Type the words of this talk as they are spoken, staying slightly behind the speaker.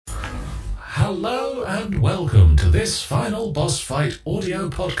Hello and welcome to this final boss fight audio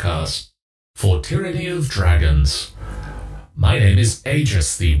podcast for Tyranny of Dragons. My name is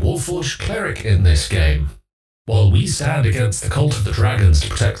Aegis, the Warforged cleric in this game. While we stand against the cult of the dragons to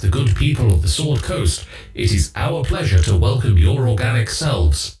protect the good people of the Sword Coast, it is our pleasure to welcome your organic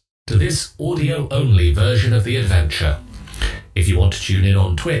selves to this audio-only version of the adventure. If you want to tune in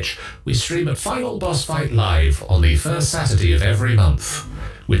on Twitch, we stream at Final Boss Fight Live on the first Saturday of every month,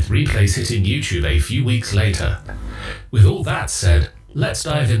 with replays hitting YouTube a few weeks later. With all that said, let's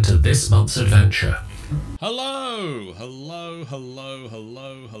dive into this month's adventure. Hello,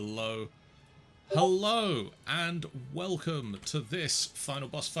 and welcome to this Final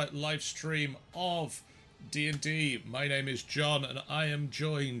Boss Fight live stream of D&D. My name is John, and I am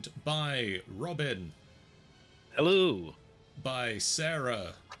joined by Robin. Hello. By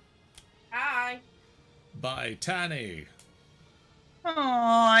Sarah. Hi. By Tanny.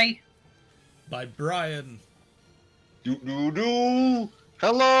 Hi. By Brian. Hello.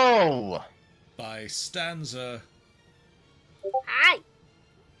 By Stanza. Hi.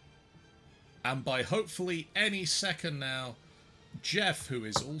 And by hopefully any second now, Jeff, who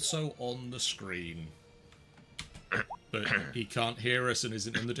is also on the screen. But he can't hear us and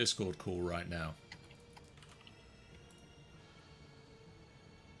isn't in the Discord call right now.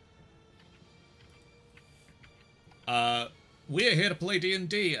 We're here to play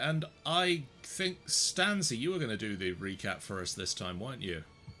D&D, and I think, Stanza, you were going to do the recap for us this time, weren't you?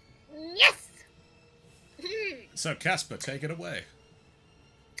 Yes! So, Casper, take it away.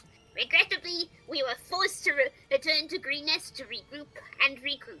 Regrettably, we were forced to return to Green Nest to regroup and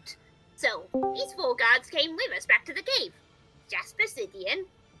recruit. So, these four guards came with us back to the cave. Jasper, Sidian,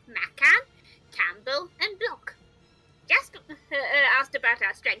 Macan, Campbell, and Block. Jasper asked about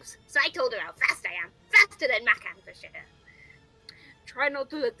our strengths, so I told her how fast I am. Faster than Macan, for sure. Try not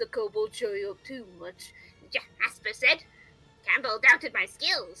to let the kobold show you up too much, Jasper said. Campbell doubted my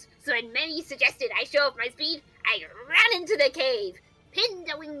skills, so when Mary suggested I show off my speed, I ran into the cave, pinned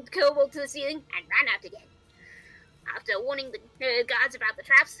a winged kobold to the ceiling, and ran out again. After warning the guards about the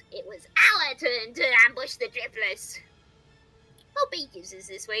traps, it was our turn to ambush the driftless. Hope Aegis is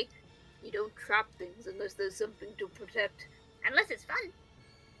this way. You don't trap things unless there's something to protect. Unless it's fun.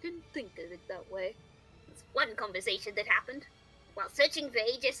 Didn't think of it that way. There's one conversation that happened. While searching for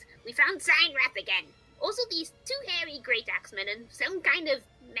Aegis, we found Cyanwrath again. Also these two hairy great axemen and some kind of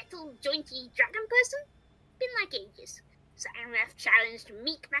metal jointy dragon person. Been like ages. Cyanwrath challenged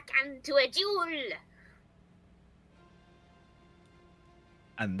Meek Macan to a duel.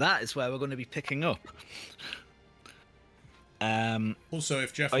 And that is where we're going to be picking up. Also,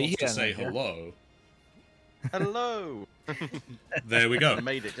 if Jeff wants to say hello... Hello. There we go. I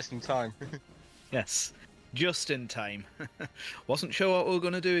made it just in time. Yes, just in time. Wasn't sure what we were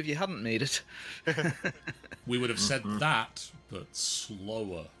going to do if you hadn't made it. We would have said that, but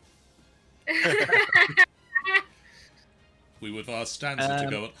slower. We would have asked Stanza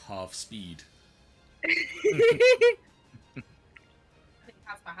to go at half speed.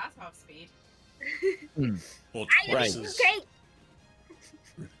 Casper has half speed. Or Right. Okay.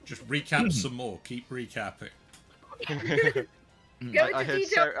 Just recap some more. Keep recapping. I heard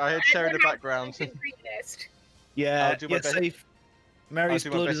Sarah in the background. Yeah, I'll do my best. safe. Mary's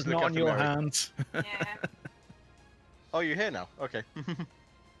I'll do my blood best is to look not on after your Mary. hands. Yeah. Oh, you're here now? Okay.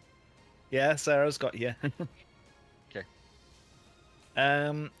 Yeah, Sarah's got you. Okay.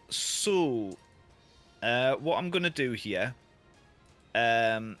 So, what I'm going to do here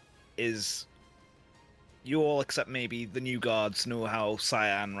is you all, except maybe the new guards, know how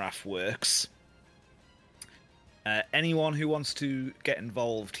Cyanwrath works. Anyone who wants to get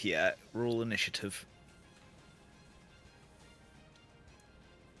involved here, roll initiative.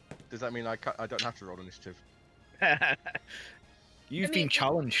 Does that mean I don't have to roll initiative? You've been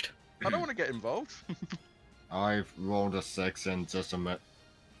challenged. I don't want to get involved. I've rolled a 6 in just a minute.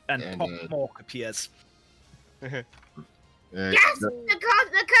 And Pop Mork appears. Yes! The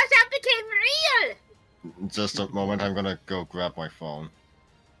cutout became real! Just a moment, I'm gonna go grab my phone.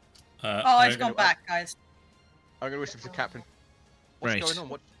 I've gone back, guys. I'm going to whisper to Captain. What's Right.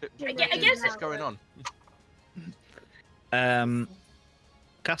 going on? I guess What's going on?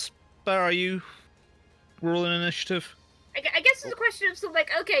 Casper, are you rolling initiative? I guess it's a question of something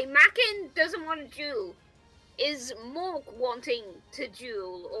like, okay, Mackin doesn't want to duel. Is Mork wanting to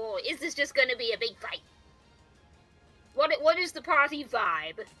duel, or is this just going to be a big fight? What is the party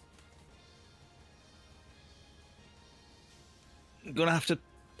vibe? I'm gonna have to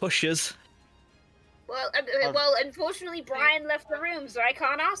push us. Well, unfortunately, Brian left the room, so I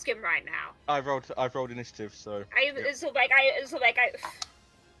can't ask him right now. I've rolled initiative, so.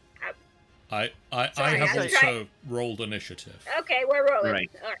 I Sorry, have I was also trying- rolled initiative. Okay, we're rolling. Right.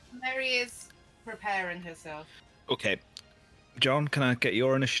 All right. Mary is preparing herself. Okay. John, can I get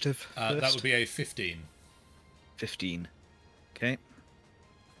your initiative That first? would be a 15. 15. Okay.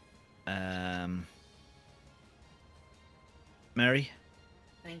 Mary?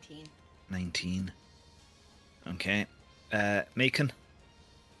 19. 19. Okay. Macon?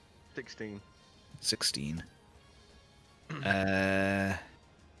 16. 16. Da,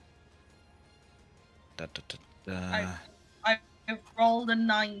 da, da, da. I've rolled a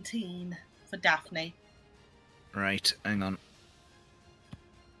 19 for Daphne. Right, hang on.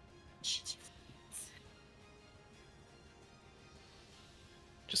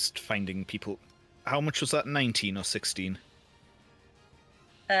 Just finding people. How much was that? 19 or 16?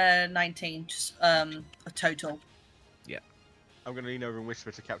 19, just a total. I'm going to lean over and whisper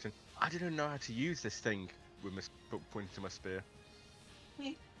to Captain, I didn't know how to use this thing with my pointing to my spear.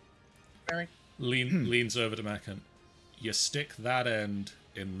 Really? Leans over to Macon. You stick that end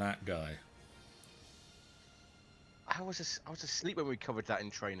in that guy. I was asleep when we covered that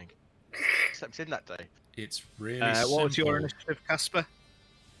in training. Slept in that day. It's really simple. What was your initiative, Casper?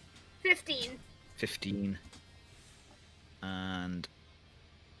 15. 15. And...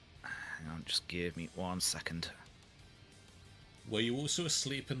 Hang on, just give me 1 second. Were you also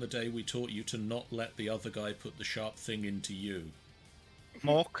asleep in the day we taught you to not let the other guy put the sharp thing into you?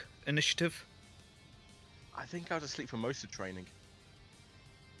 Mork, initiative? I think I was asleep for most of training.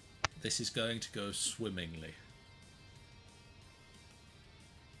 This is going to go swimmingly.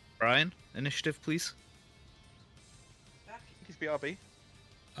 Brian, initiative, please. I think it's BRB.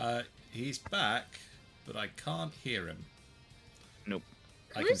 He's back, but I can't hear him. Nope.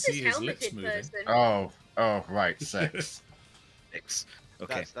 I Who can is this see his lips helmeted moving. person? Oh, right, 6. 6.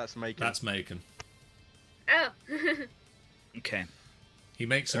 Okay. That's Macon. That's Macon. Oh. Okay. He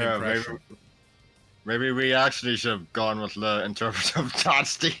makes an Yeah, impression. Maybe we actually should have gone with the interpretive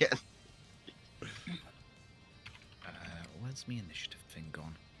casting. Where's my initiative thing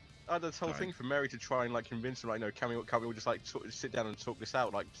gone? This whole Sorry. thing for Mary to try and like convince him, like, no, can't we all just like sit down and talk this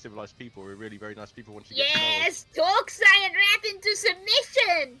out like civilized people? We're really very nice people once you get to know us. Yes, talk Cyanwrath into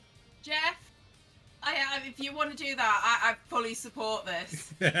submission. Jeff, if you want to do that, I fully support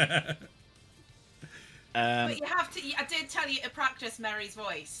this. But you have to. I did tell you to practice Mary's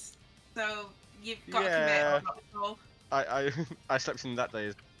voice, so you've got to commit or not at all. I slept in that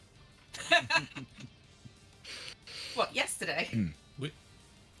day. What, yesterday?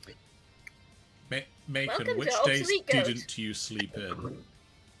 Macon, Welcome which to days Obsolete Goat. didn't you sleep in?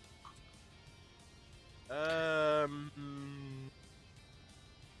 I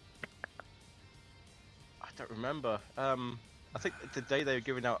don't remember. I think the day they were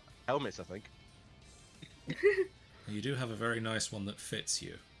giving out helmets. I think. You do have a very nice one that fits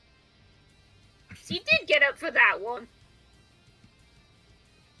you. So you did get up for that one.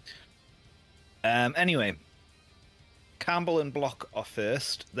 Anyway, Campbell and Block are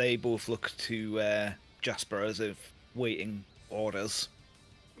first. They both look to Jasper as if waiting orders.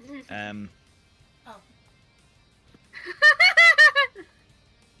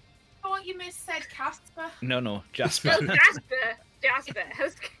 Oh, you missaid Casper. No, Jasper. Oh, Jasper.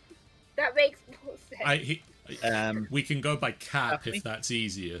 That makes more sense. We can go by Cap Daphne? if that's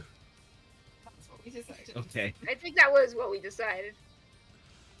easier. That's what we decided. Okay. I think that was what we decided.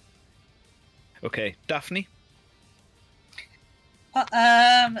 Okay, Daphne.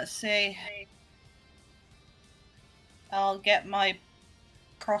 Let's see. I'll get my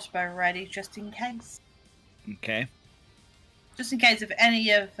crossbow ready just in case. Okay. Just in case if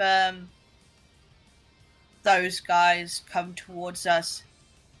any of those guys come towards us.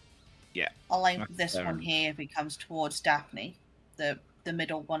 Yeah. I'll aim for this That's, one here if he comes towards Daphne. The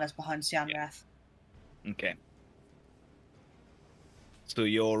middle one is behind Cyanwrath. Okay. So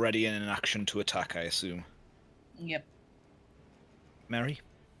you're ready in an action to attack, I assume. Yep. Mary?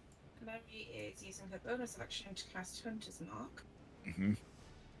 Mary is using her bonus action to cast Hunter's Mark. Mm-hmm.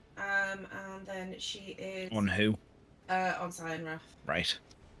 And then she is On who? on Cyanwrath. Right.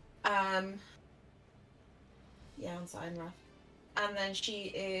 Yeah, on Cyanwrath. And then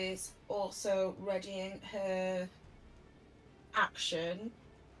she is also readying her action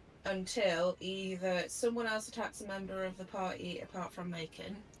until either someone else attacks a member of the party apart from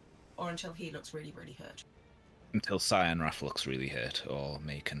Macon, or until he looks really, really hurt. Until Cyanwrath looks really hurt, or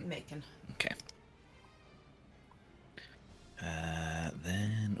Macon. Macon. Okay.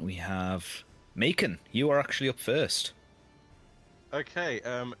 Then we have Macon. You are actually up first. Okay.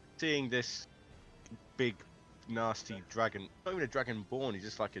 Seeing this big, nasty dragon. Not even a dragonborn. He's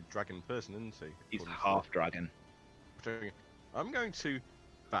just like a dragon person, isn't he? He's half dragon. I'm going to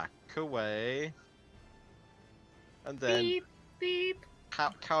back away, and then Beep, beep.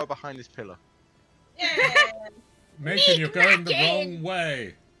 cower behind this pillar. Yeah. Macon, you're going the Macon! wrong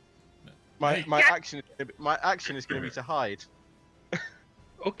way. My Yeah. action is going to be to hide.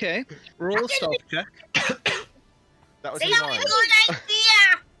 Okay. Roll a stealth check. That was See a how 9. good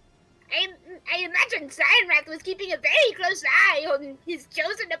idea! I imagine Cyanwrath was keeping a very close eye on his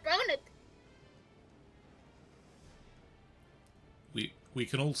chosen opponent. We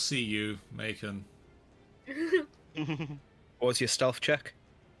can all see you, Macon. What was your stealth check?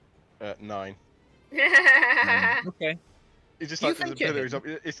 9. Okay. It's just You like the think you're pillar is up.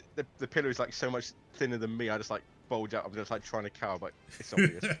 The pillar is like so much thinner than me. I just like bulge out. I'm just like trying to cower, but it's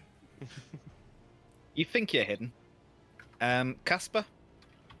obvious. You think you're hidden. Casper?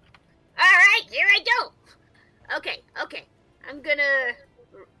 Alright, here I go! Okay. I'm gonna...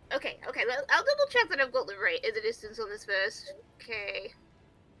 Okay, I'll double check that I've got the distance on this first. Okay.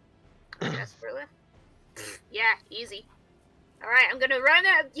 Jasper. Yeah, easy. Alright, I'm gonna run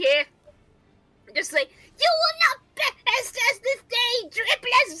out here. Just like, you will not best us this day,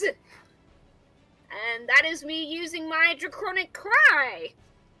 triplets! And that is me using my Draconic Cry.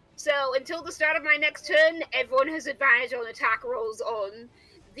 So, until the start of my next turn, everyone has advantage on attack rolls on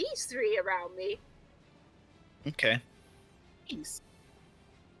these 3 around me. Okay. Thanks.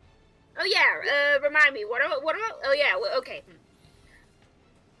 Oh yeah, remind me, what about, oh yeah, okay.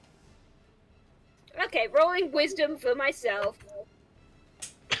 Okay, rolling wisdom for myself.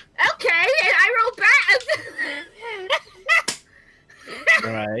 Okay, and I roll back.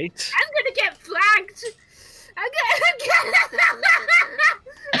 Right. I'm gonna get flanked. I'm gonna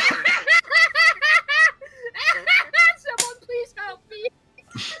Someone please help me.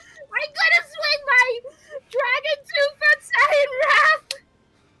 I'm gonna swing my dragon tooth at Cyanwrath.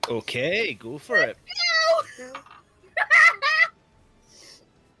 Okay, go for it. No.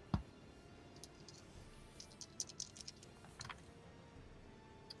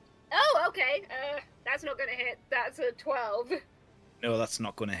 Oh, okay. That's not gonna hit. That's a 12. No, that's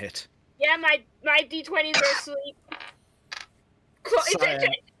not going to hit. Yeah, my d20s are asleep.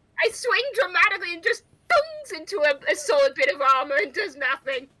 Cyan. I swing dramatically and just bungs into a solid bit of armor and does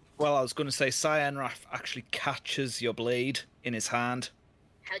nothing. Well, I was going to say Cyanwrath actually catches your blade in his hand,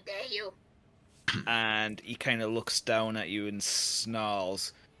 How dare you? and he kind of looks down at you and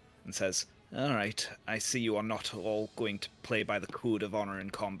snarls and says, "All right, I see you are not all going to play by the code of honor in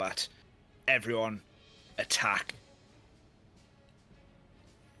combat. Everyone, attack."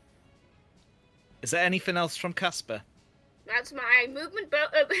 Is there anything else from Casper? That's my movement,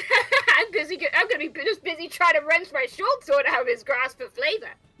 but I'm gonna be just busy trying to wrench my short sword out of his grasp for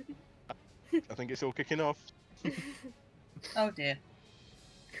flavor. I think it's all kicking off. Oh dear.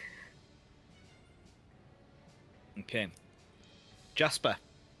 Okay. Jasper.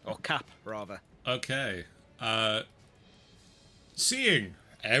 Or Cap, rather. Okay. Seeing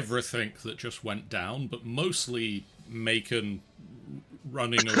everything that just went down, but mostly Macon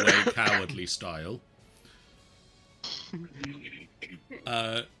running away cowardly style,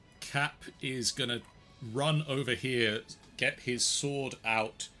 Cap is gonna run over here, get his sword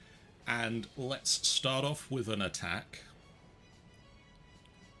out, and let's start off with an attack.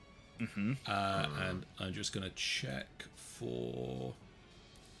 Mm-hmm. And I'm just gonna check for...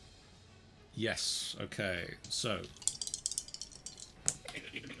 Yes, okay, so...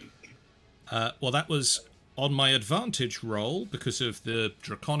 well, that was on my advantage roll because of the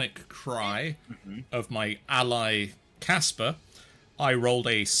Draconic Cry of my ally Casper. I rolled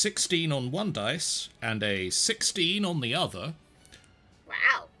a 16 on one dice and a 16 on the other.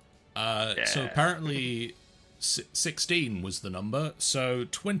 Wow. So apparently 16 was the number, so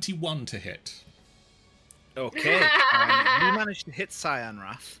 21 to hit. Okay. You managed to hit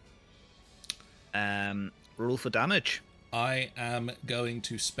Cyanwrath. Roll for damage. I am going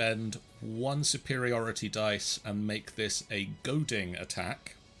to spend one superiority dice and make this a goading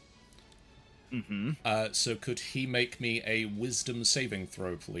attack. Mm-hmm. So could he make me a wisdom saving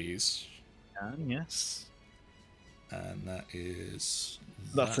throw, please? Yes. And that is...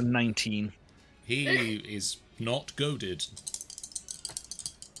 That's a 19. He is not goaded.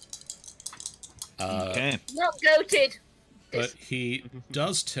 Okay. Not goated. But he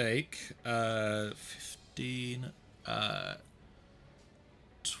does take 15...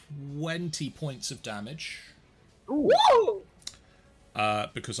 20 points of damage. Woo!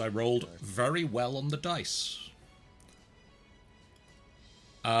 Because I rolled very well on the dice.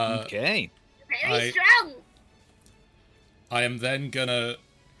 Okay. Very strong. I am then gonna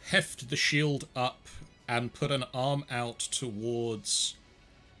heft the shield up and put an arm out towards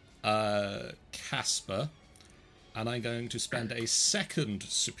Casper. and I'm going to spend a second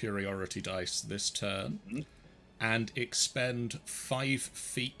superiority dice this turn and expend 5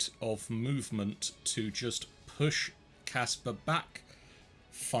 feet of movement to just push Casper back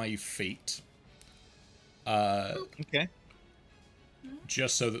 5 feet. Okay.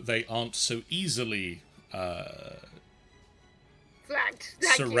 Just so that they aren't so easily Flagged. Thank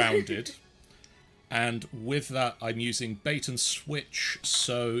you. surrounded. And with that, I'm using bait and switch,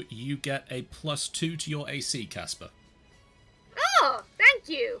 so you get a +2 to your AC, Casper, Oh, thank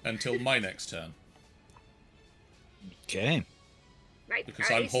you. until my next turn. Okay. Right,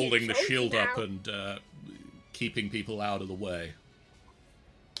 Because our I'm AC holding the is shield up now. and keeping people out of the way.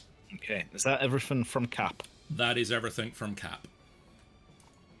 Okay. Is that everything from Cap? That is everything from Cap.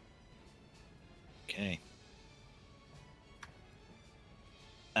 Okay.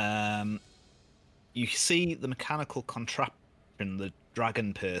 You see the mechanical contraption, the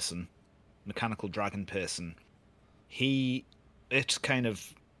mechanical dragon person. It kind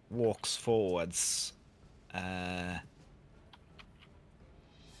of walks forwards.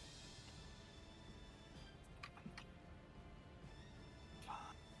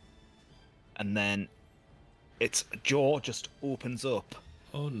 And then its jaw just opens up,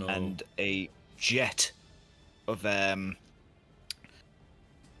 Oh no. and a jet of I'm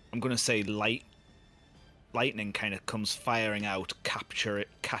gonna say lightning kind of comes firing out,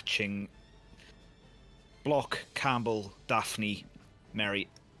 catching Block, Campbell, Daphne, Mary,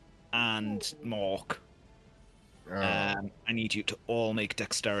 and Mork. I need you to all make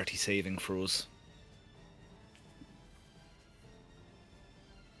dexterity saving throws.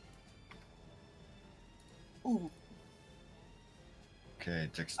 Ooh, Okay, I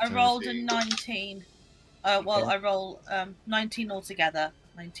dexterity. rolled a 19. Well, Okay. I roll 19 altogether.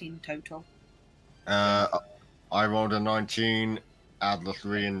 19 total. I rolled a 19, add the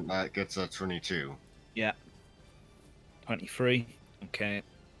 3, and that gets a 22. Yeah. 23. Okay.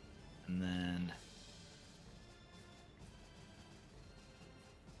 And then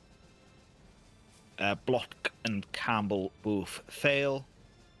Block and Campbell both fail.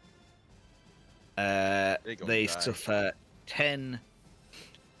 They die. suffer 10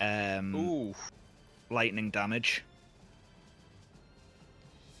 Ooh. lightning damage.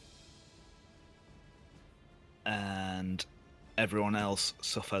 And everyone else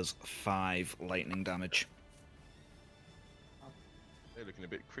suffers 5 lightning damage. They're looking a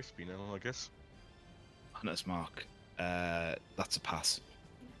bit crispy now, I guess. Hunter's Mark. That's a pass.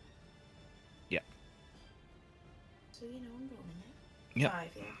 Yeah. So you know I'm rolling it. Yep. 5,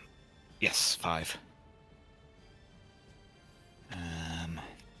 yeah. Yes, 5.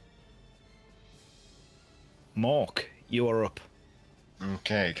 Mork, you are up.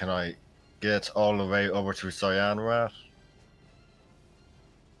 Okay, can I get all the way over to Cyanwrath?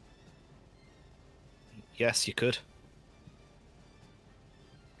 Yes, you could.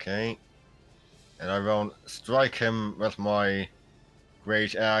 Okay. And I will strike him with my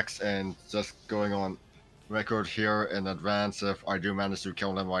great axe, and just going on record here in advance, if I do manage to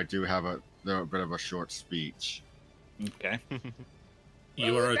kill him, I do have a little bit of a short speech. Okay.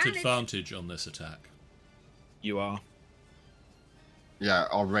 You Roll are at advantage. advantage on this attack. You are. Yeah,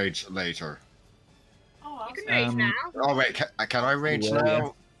 I'll rage later. Oh, You can rage Um, now. Oh wait, can I rage Yeah,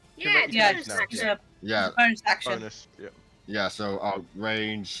 now? Yeah, it's Yeah, bonus now. it's action. a, Yeah, it's a bonus action. Bonus. Yep. yeah. So I'll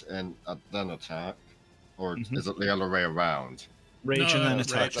rage and then attack, or Mhm. is it the other way around? Rage No, and then rage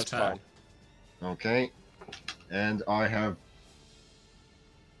attack. That's attack. fine. Okay. And I have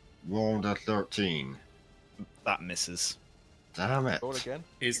rolled a 13. That misses. Damn it. Roll again.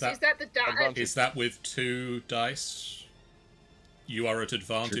 Is Is that the die? Advantage. is that with 2 dice? You are at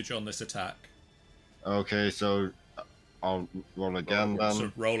advantage on this attack. Okay, so I'll roll again then.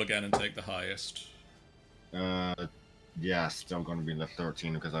 So roll again and take the highest. Yeah, still going to be the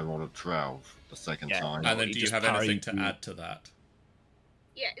 13 because I rolled a 12 the second Yeah. time. And then you do you just have parry anything to the- add to that?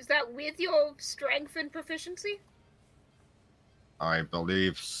 Yeah, is that with your strength and proficiency? I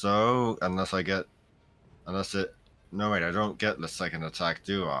believe so, unless it. No, wait, I don't get the second attack,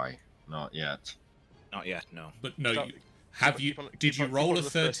 do I? Not yet. Not yet, no. But no, Stop. did Keep you on roll a the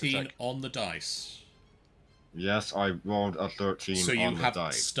first 13 attack. on the dice? Yes, I rolled a 13 So you on the have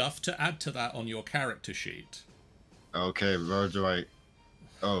dice. stuff to add to that on your character sheet. Okay, where do I...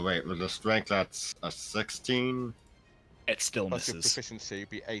 Oh, wait, with the strength, that's a 16? It still Plus your misses. proficiency would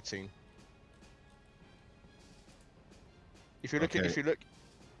be 18. If you look Okay. at, if you look,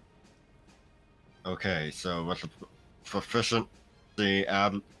 Okay, so with the proficiency,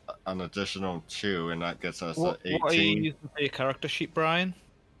 add an additional 2, and that gets us What at are you 18. using for your character sheet, Brian?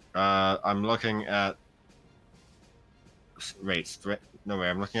 I'm looking at... Wait, no way,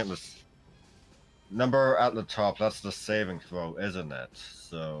 I'm looking at this... number at the top, that's the saving throw, isn't it?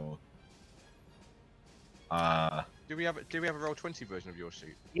 So, Do we have a roll 20 version of your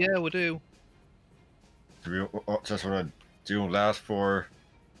sheet? Yeah, we do. do we just want to do that for?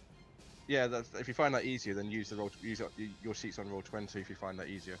 Yeah, if you find that easier, then use your sheets on roll 20 if you find that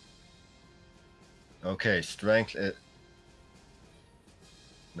easier. Okay, strength is.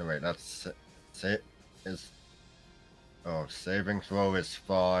 No wait, that's saving throw is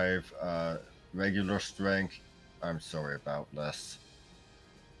 5. Regular strength. I'm sorry about this.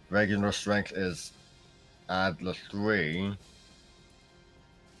 Regular strength is add the 3.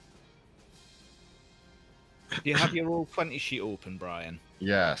 Do you have your roll 20 sheet open, Brian?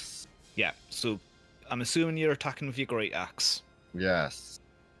 Yes. Yeah. So I'm assuming you're attacking with your great axe. Yes.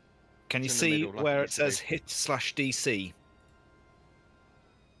 Can you It's in the see middle, like where it it used to says hit/DC?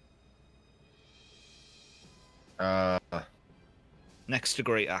 Next to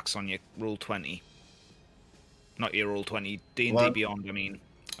great axe on your roll 20. Not your roll 20. D&D What? Beyond. I mean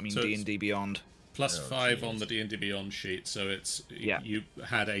So D&D Beyond. Plus Oh, 5 on jeez. the D&D Beyond sheet, so it's Yeah. you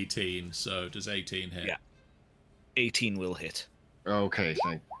had 18. So does 18 hit? Yeah. 18 will hit. Okay,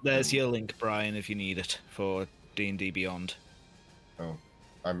 There's your link, Brian, if you need it for D&D Beyond. Oh,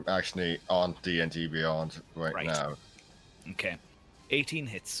 I'm actually on D&D Beyond right now. Okay. 18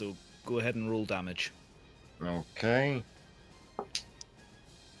 hits, so go ahead and roll damage. Okay.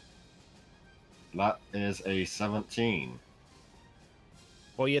 That is a 17.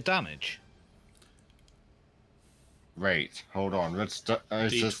 For your damage. Wait, hold on. Let's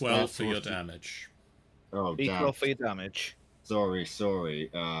D12 for your damage. Oh, D12 damn. for your damage. Sorry.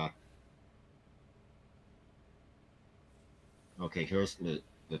 Okay, here's the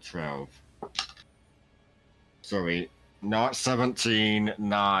 12. Sorry, not 17,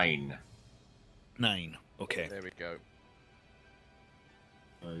 9. 9. Okay. There we go.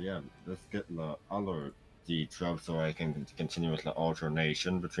 Yeah, let's get the other D12 so I can continue with the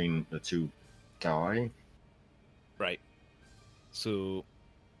alternation between the two die. Right. So,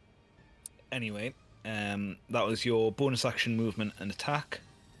 anyway, that was your bonus action movement and attack.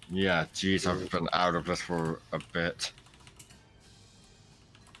 Yeah, geez, I've been out of this for a bit.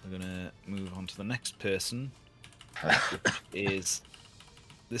 We're gonna move on to the next person. Is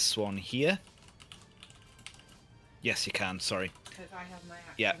this one here? Yes, you can. Sorry. Because I have my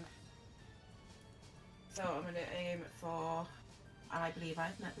action. Yeah. So I'm going to aim for, and I believe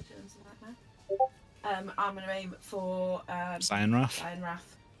I've met the terms of that now. I'm going to aim for Cyanwrath.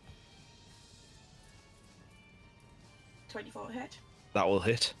 Cyanwrath. 24 hit. That will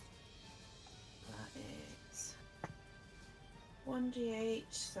hit. That is 1d8,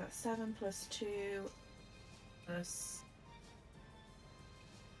 so that's 7 plus 2 plus.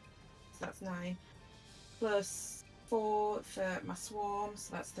 So that's 9. Plus 4 for my swarm,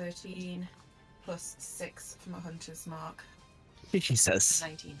 so that's 13. Plus 6 for my hunter's mark. Jesus.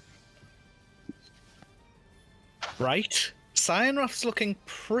 19. Right. Cyanwrath's looking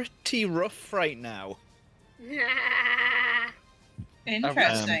pretty rough right now.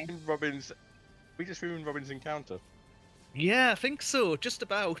 Interesting. We just ruined Robin's encounter. Yeah, I think so. Just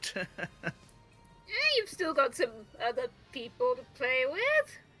about. You've still got some other people to play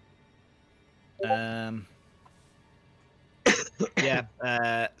with.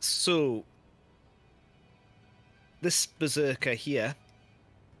 Yeah. So this berserker here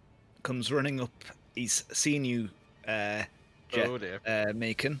comes running up. He's seen you, Oh dear.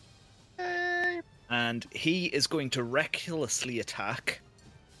 Macon, and he is going to recklessly attack.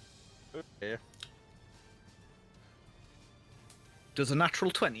 Oh dear. Does a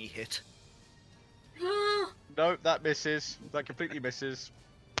natural 20 hit? No, that misses. That completely misses.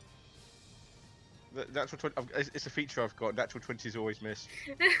 Natural 20. It's a feature I've got. Natural 20s always miss.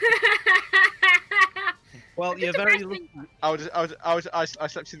 Well, you're very lucky. I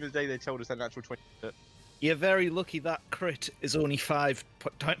slept in the day they told us that natural 20. You're very lucky that crit is only 5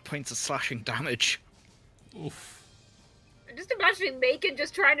 points of slashing damage. Oof. I'm just imagining Macon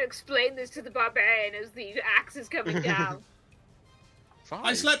just trying to explain this to the barbarian as the axe is coming down. Fine.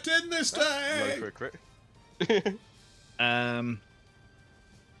 I slept in this Low day! for a crit.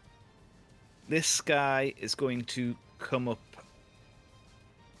 This guy is going to come up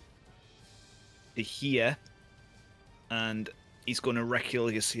to here, and he's going to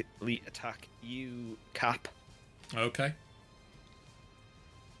recklessly attack you, Cap. Okay.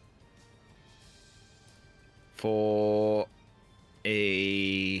 For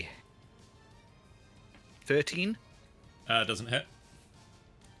a 13. Doesn't hit.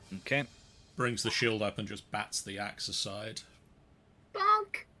 Okay. Brings the shield up and just bats the axe aside.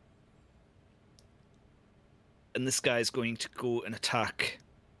 Bonk! And this guy's going to go and attack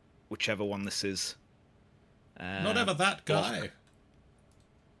whichever one this is. Not ever that guy.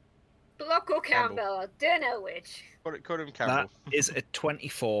 Block or Campbell. Campbell, don't know which. Call him That Campbell. is a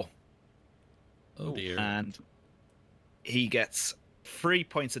 24. Oh dear. And he gets 3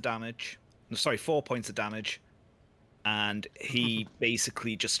 points of damage. No, sorry, 4 points of damage. And he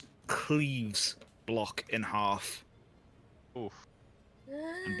basically just cleaves Block in half. Oof.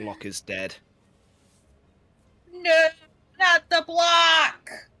 And Block is dead. No, not the block.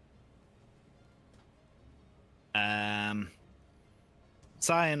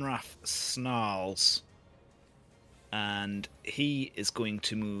 Cyanwrath snarls. And he is going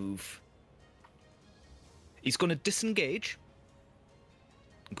to move. He's going to disengage.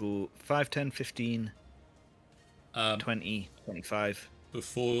 Go 5, 10, 15, 20, 25.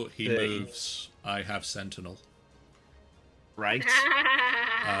 Before he 30. moves, I have Sentinel. Right?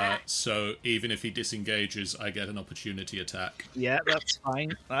 So even if he disengages, I get an opportunity attack. Yeah, that's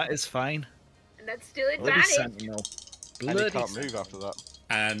fine. That is fine. And that's still Bloody advantage. Sentinel. And he Bloody can't move after that.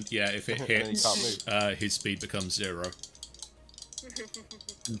 And yeah, if it And then he hits, can't his speed becomes 0.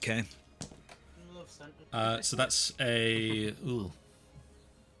 Okay. So that's a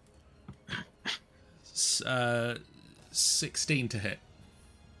 16 to hit.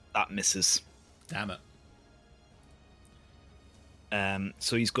 That misses. Damn it.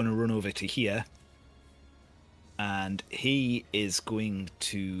 So he's going to run over to here. And he is going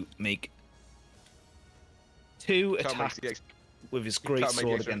to make 2 Can't make attacks the ex- with his can't great make the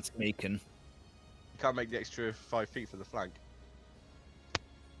sword extra- against Macon. You can't make the extra 5 feet for the flank.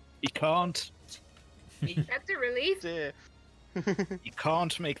 He can't. That's a relief. Dear. He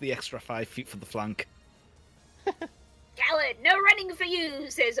can't make the extra 5 feet for the flank. Coward, no running for you,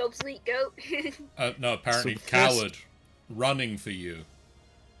 says Obsolete Goat. No, apparently So first- coward running for you.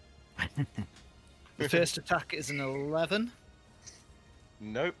 The first attack is an 11.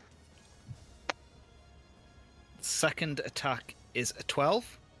 Nope. Second attack is a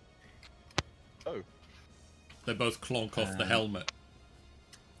 12. Oh. They both clonk off the helmet.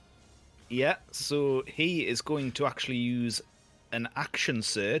 Yeah, so he is going to actually use an action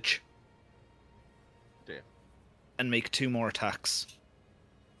surge. Dear. And make 2 more attacks.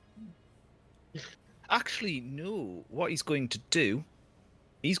 Actually, no. What he's going to do,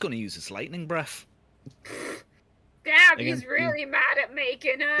 he's going to use his lightning breath. Damn, he's Again, really mad at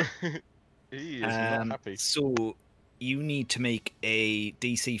Macon, huh? He is not happy. So you need to make a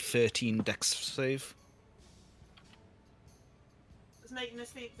DC 13 Dex save. Was making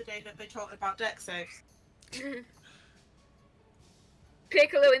this week the day that they talked about deck saves.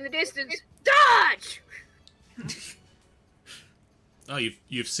 Piccolo in the distance. Dodge! Oh,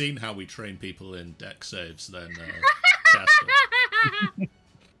 you've seen how we train people in deck saves, then, Casper.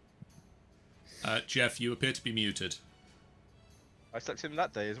 Jeff, you appear to be muted. I slept in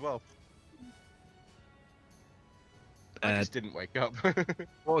that day as well. I just didn't wake up.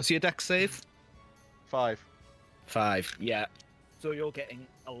 What was your Dex save? 5. 5, yeah. So you're getting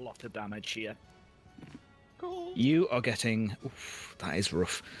a lot of damage here. Cool. You are getting... Oof, that is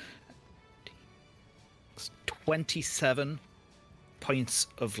rough. 27 points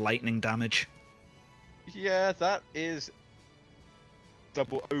of lightning damage. Yeah, that is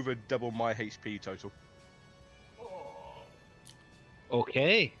over double my HP total.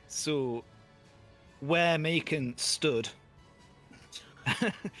 Okay, so where Macon stood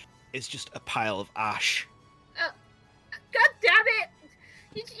is just a pile of ash. God damn it!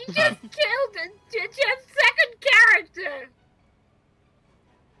 You just killed Jeff's second character!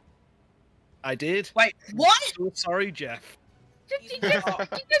 I did. Wait, what? So sorry, Jeff. You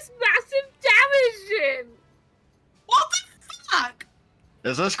just massive damaged him! What the fuck?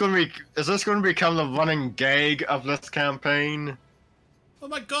 Is this going to become the running gag of this campaign? Oh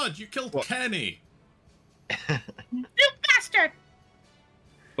my god, you killed What? Kenny! You bastard!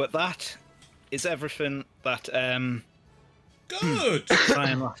 But that is everything that Good!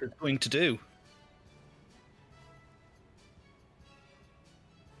 Cyanwrath is going to do.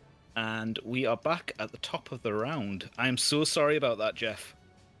 And we are back at the top of the round. I am so sorry about that, Jeff.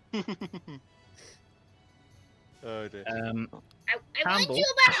 Oh dear. I warned Campbell. you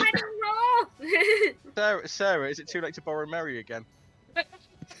about running raw! Sarah, is it too late to borrow Mary again?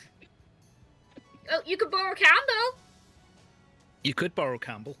 Oh, you could borrow Campbell! You could borrow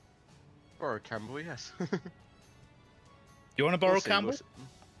Campbell. Borrow Campbell, yes. You want to borrow We'll see, Campbell?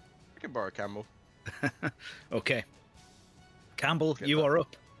 We can borrow Campbell. Okay. Campbell, Get you that. are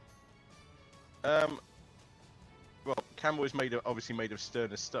up. Well, Campbell is obviously made of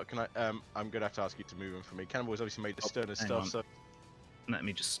sterner stuff. Can I? I'm gonna have to ask you to move him for me. Campbell is obviously made of sterner hang stuff, on. so Let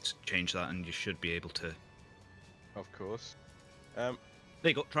me just change that and you should be able to... of course. There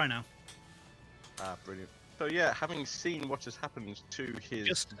you go, try now. Brilliant. So yeah, having seen what has happened to his...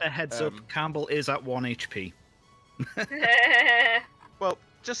 Just a heads up, Campbell is at 1 HP. Well,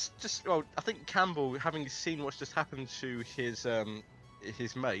 well, I think Campbell, having seen what's just happened to his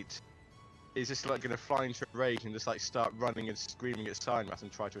mate, is just like gonna fly into a rage and just like start running and screaming at Cyanwrath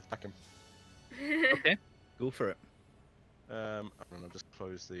and try to attack him. Okay, go for it. I'll just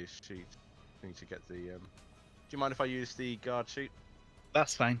close the sheet. I need to get the. Do you mind if I use the guard sheet?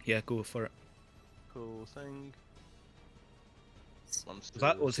 That's fine. Yeah, go for it. Cool thing.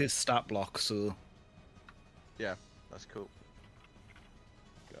 That was his stat block, so yeah, that's cool.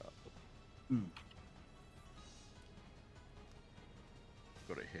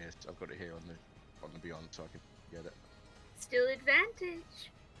 Got it here. I've got it here on the Beyond, so I can get it. Still advantage.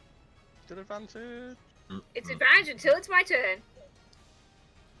 Still advantage. It's advantage until it's my turn.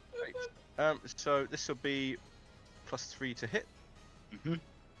 Right. So this will be +3 to hit. Mhm.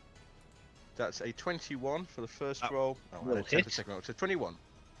 That's a 21 for the first That roll. Oh, will and a 10 for the hit. second roll. So 21.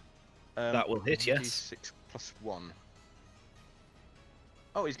 That will hit, yes. 6 plus 1.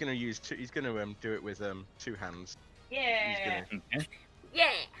 Oh, he's going to use two. He's going to do it with 2 hands. Yeah. Okay.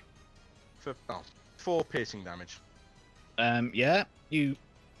 Yeah. For 4 piercing damage. Yeah, he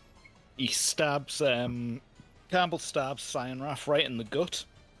stabs Campbell stabs Cyanwrath right in the gut.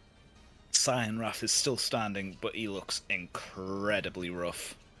 Cyanwrath is still standing, but he looks incredibly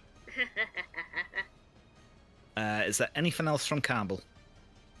rough. Is there anything else from Campbell?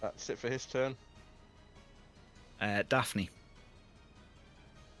 That's it for his turn. Daphne.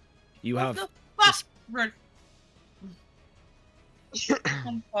 You What have the this- fuck?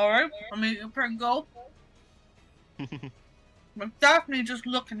 I'm sorry. I'm eating a Pringle. I'm definitely just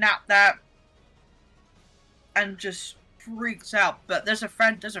looking at that and just freaks out. But there's a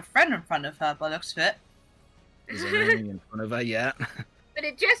friend in front of her by the looks of it. Is there anything in front of her yet? But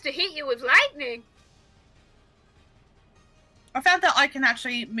it just to hit you with lightning. I found that I can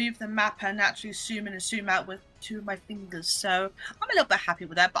actually move the map and actually zoom in and zoom out with 2 of my fingers, so I'm a little bit happy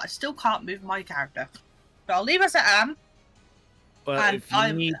with that, but I still can't move my character. So I'll leave as I am. Well, And if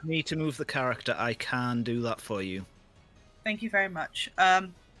you need me to move the character, I can do that for you. Thank you very much.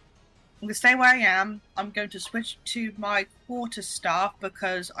 I'm going to stay where I am. I'm going to switch to my quarterstaff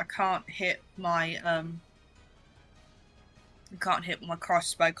because I can't hit my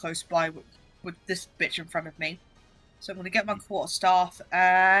crossbow close by with this bitch in front of me. So I'm going to get my quarterstaff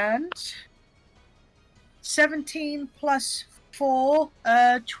and 17 plus 4,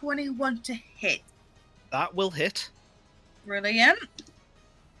 21 to hit. That will hit. Brilliant.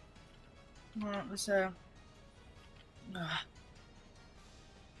 That was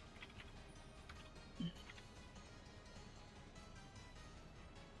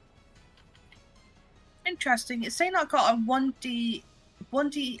interesting. It's saying I got a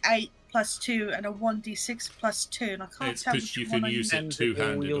 1d8 plus 2 and a 1d6 plus 2, and I can't It's tell because which you one can I use use. it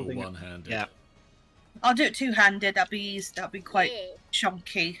two-handed or wielding it. one-handed. Yeah. I'll do it two-handed. That'd be quite Yeah.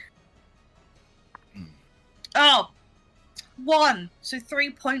 chunky. Oh, 1. So 3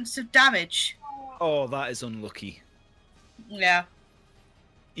 points of damage. Oh, that is unlucky. Yeah.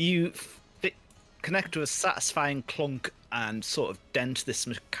 You connect to a satisfying clunk and sort of dent this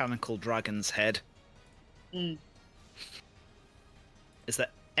mechanical dragon's head. Mm. Is there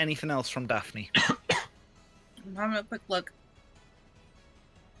anything else from Daphne? I'm having a quick look.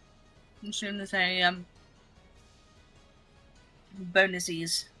 I'm assuming there's any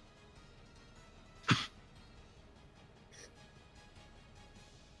bonuses.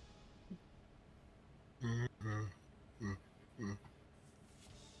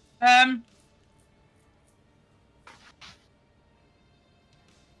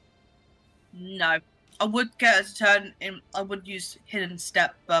 No. I would get a turn in. I would use hidden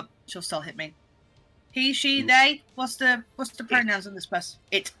step, but she'll still hit me. He, she, they. What's the pronouns on this person?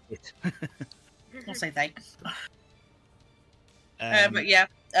 It. It. I'll say they. Um, But yeah,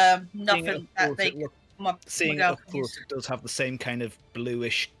 seeing it nothing up that close, they. it look- My seeing it girl up can close, use. it does have the same kind of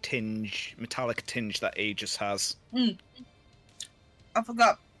bluish tinge, metallic tinge that Aegis has. I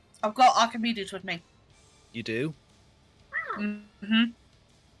forgot. I've got Archimedes with me. You do? Mm-hmm.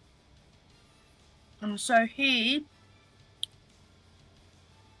 And so he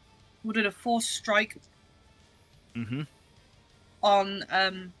would do a force strike Mm-hmm. on.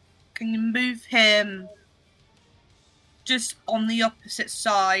 Can you move him just on the opposite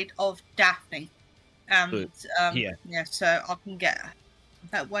side of Daphne? And Yeah. yeah, so I can get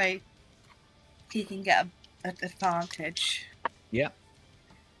that way. He can get an advantage. Yeah.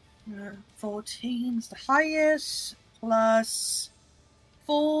 14 is the highest, plus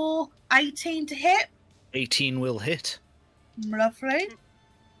 4, 18 to hit. 18 will hit. Lovely.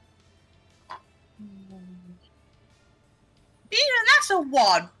 That's a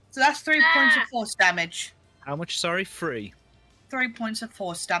 1. So that's 3 points of force damage. How much, sorry? 3. 3 points of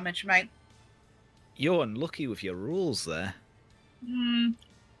force damage, mate. You're unlucky with your rules there. I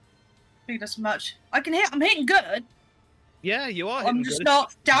think that's much. I'm hitting good. Yeah, you are. I'm just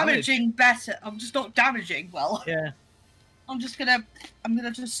not damaging better. I'm just not damaging well. Yeah. I'm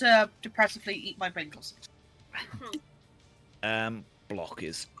gonna just depressively eat my Pringles. Block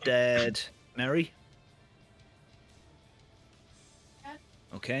is dead. Mary? Yeah.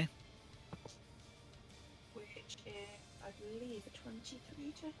 Okay. Which is, I believe, a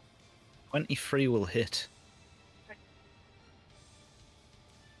 23 to... 23 will hit.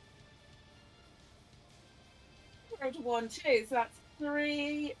 Rolled a 1, 2, so that's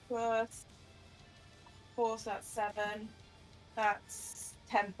 3 plus 4, so that's 7. That's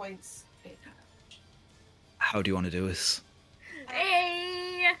 10 points. How do you want to do this?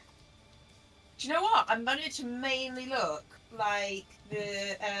 Hey! Do you know what? I'm going to mainly look like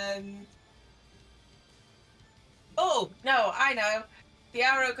the Oh no, I know. The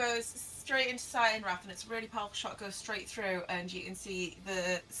arrow goes straight into Cyanwrath, and it's a really powerful shot. Goes straight through, and you can see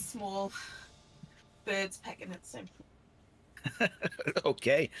the small birds pecking at the same.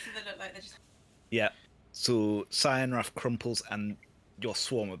 Okay. So they look like they're just. Yeah. So Cyanwrath crumples, and your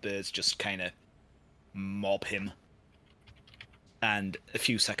swarm of birds just kind of mob him. And a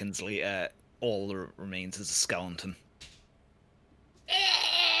few seconds later, all that remains is a skeleton.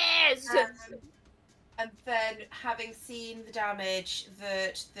 Yes! And then, having seen the damage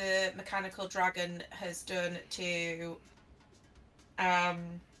that the mechanical dragon has done to,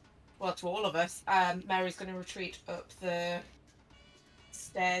 well, to all of us, Mary's going to retreat up the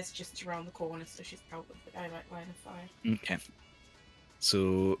stairs just around the corner, so she's out of the direct line of fire. Okay.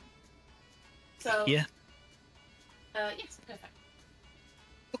 So yeah. Yes, perfect.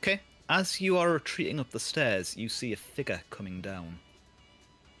 Okay. As you are retreating up the stairs, you see a figure coming down.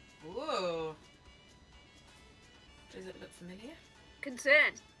 Whoa. Does it look familiar?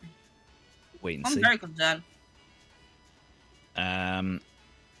 Concerned. Wait and I'm see. very concerned.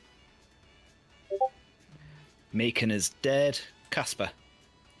 Macon is dead. Casper.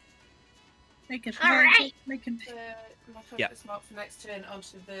 Make it. All right. Make it. My focus Yeah. mark for next turn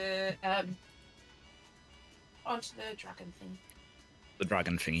onto the dragon thing. The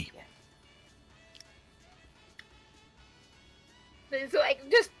dragon thingy. But it's like,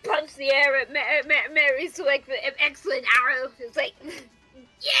 just punch the air at Mary's like the excellent arrow. It's like,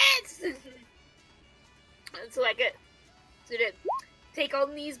 yes! It's like a sort of take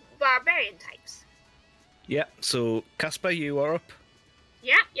on these barbarian types. Yeah, so Casper, you are up.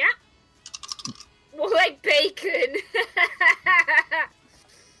 Yeah. More like bacon.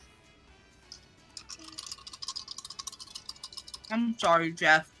 I'm sorry,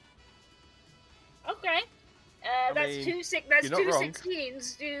 Jeff. Okay. That's mean, two you're not wrong.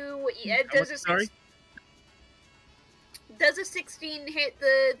 16s. Does a 16 hit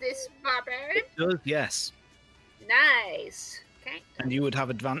this barbarian? It does, yes. Nice. Okay. And you would have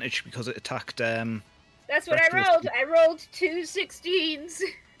advantage because it attacked. That's what I Rest rolled. of I rolled 2 16s.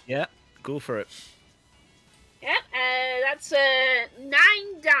 Yeah, go for it. Yep. That's 9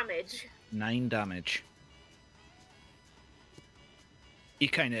 damage. 9 damage. He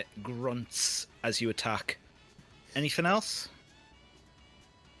kind of grunts as you attack. Anything else?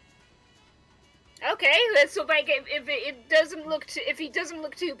 Okay, let's so like if it doesn't look if he doesn't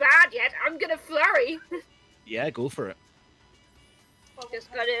look too bad yet, I'm gonna flurry. Yeah, go for it.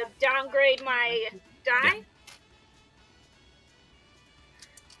 Just gotta downgrade my die. Yeah.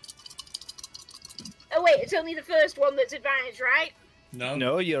 Oh wait, it's only the first one that's advantage, right?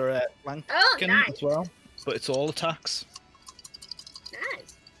 No, you're flanking Oh, nice. as well, but it's all attacks.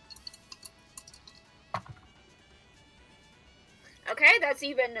 Nice. Okay, that's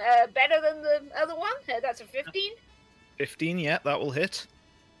even better than the other one. That's a 15. 15, yeah, that will hit.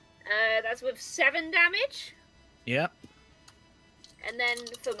 That's with 7 damage. Yeah. And then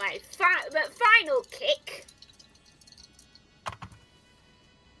for my final kick.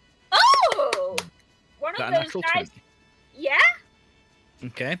 Oh! One Got of a those natural guys. 20. Yeah?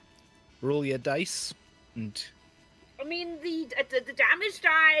 Okay. Roll your dice. And I mean, the damage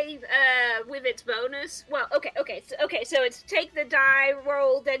die with its bonus. Well, okay. So it's take the die,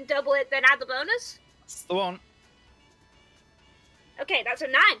 roll, then double it, then add the bonus. that's the one. Okay, that's a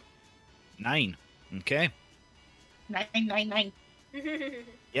 9. Okay. 9. 9.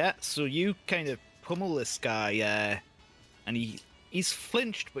 Yeah, so you kind of pummel this guy, and he's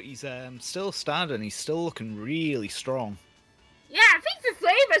flinched, but he's still standing. He's still looking really strong. Yeah, I think the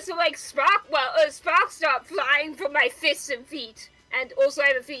flavors are like sparks start flying from my fists and feet. And also I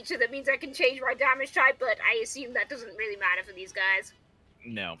have a feature that means I can change my damage type, but I assume that doesn't really matter for these guys.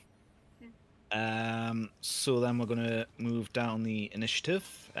 No. So then we're gonna move down the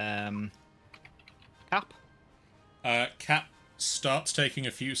initiative. Cap. Cap starts taking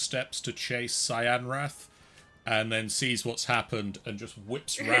a few steps to chase Cyanwrath, and then sees what's happened and just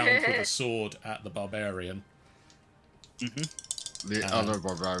whips round with a sword at the barbarian. The other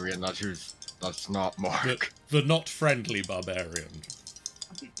barbarian that's not Mark. The not friendly barbarian.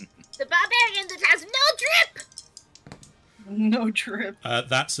 The barbarian that has no drip! No drip.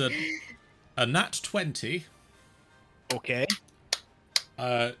 That's a nat 20. Okay.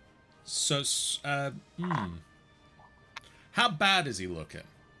 How bad is he looking?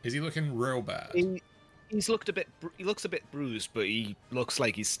 Is he looking real bad? He looks a bit bruised, but he looks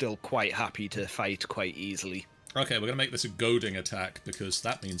like he's still quite happy to fight quite easily. Okay, we're going to make this a goading attack, because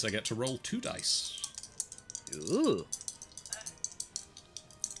that means I get to roll 2 dice. Ooh.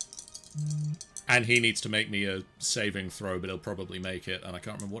 And he needs to make me a saving throw, but he'll probably make it, and I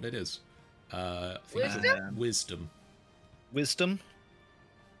can't remember what it is. I think it's Wisdom? Wisdom.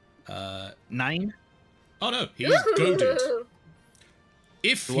 9? Oh no, he's goaded.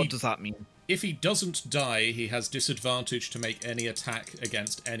 What does that mean? If he doesn't die, he has disadvantage to make any attack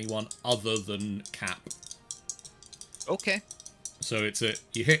against anyone other than Cap. Okay. So it's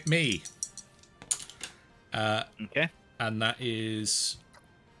you hit me. Okay. And that is...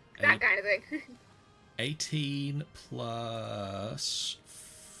 That kind of thing. 18 plus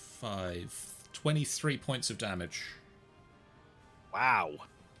 5. 23 points of damage. Wow.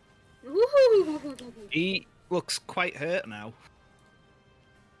 Woohoo! He looks quite hurt now.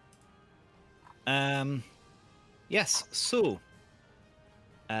 Yes, so...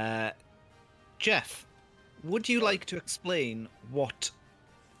 Jeff, would you like to explain what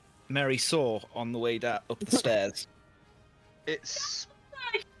Mary saw on the way up the stairs? It's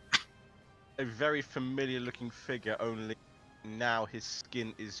a very familiar looking figure, only now his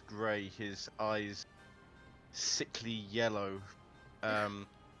skin is grey, his eyes sickly yellow.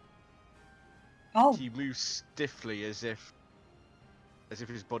 Oh. He moves stiffly as if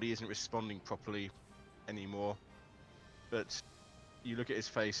his body isn't responding properly anymore. But you look at his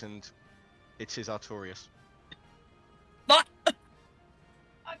face and it is Artorius. What?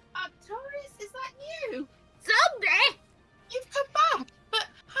 Artorius, is that you? Zombie! You've come back, but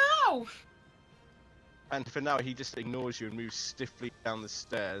how? And for now, he just ignores you and moves stiffly down the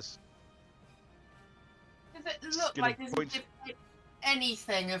stairs. Does it look Gonna like there's point-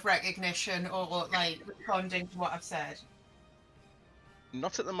 anything of recognition or like responding to what I've said?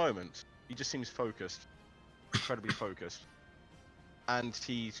 Not at the moment. He just seems focused. Incredibly focused. And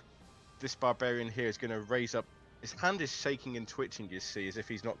this barbarian here is going to raise up... His hand is shaking and twitching, you see, as if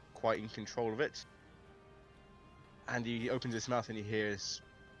he's not quite in control of it. And he opens his mouth and he hears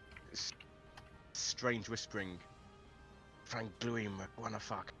this strange whispering. Frank Gluim, wanna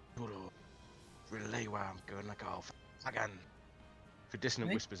fuck, Guru. Relewa, gonna go again. For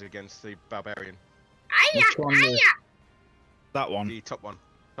dissonant whispers against the barbarian. Aya! Which one? Aya! That one. The top one.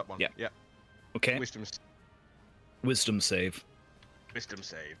 Top one. Yeah. Yeah. Okay. Wisdom save. Wisdom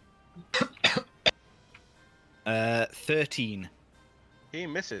save. 13. He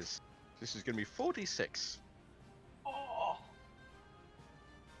misses. This is going to be 46. Oh.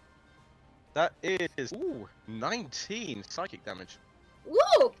 That is 19 psychic damage.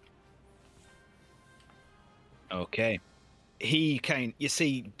 Woo! Okay. You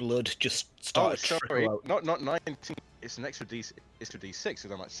see blood just Oh, start to sorry, trickle out. not 19. It's an extra D6 because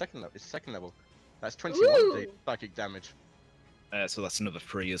I'm at second level. It's second level. That's Ooh. 21 psychic damage. So that's another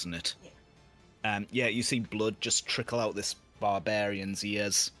 3, isn't it? Yeah, you see blood just trickle out this barbarian's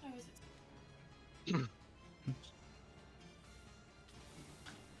ears. Oh, is it?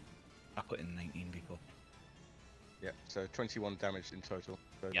 I put in 19 before. Yeah, so 21 damage in total.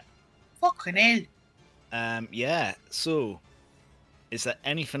 So. Yeah. Fucking hell. Yeah, so... Is there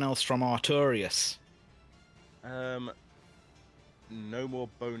anything else from Artorius? No more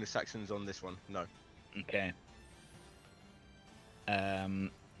bonus actions on this one. No. Okay.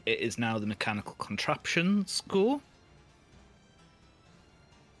 It is now the mechanical contraptions go.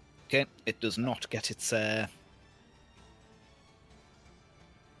 Okay, it does not get its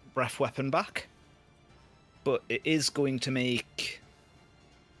breath weapon back, but it is going to make.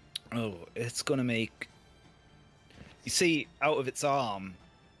 Oh, it's going to make. You see, out of its arm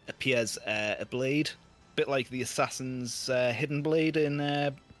appears a blade, a bit like the assassin's hidden blade in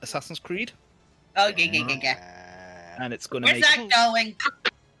Assassin's Creed, Oh, yeah. and it's going to Where's make that going?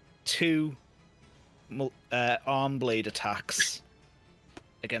 2 arm blade attacks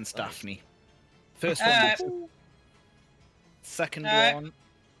against Daphne. First one, Second Alright. one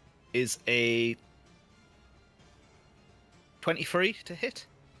is a 23 to hit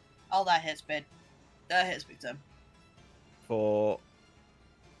Oh, that hits big. That hits big time. for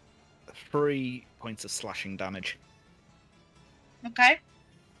 3 points of slashing damage. Okay.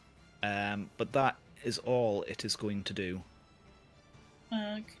 But that is all it is going to do.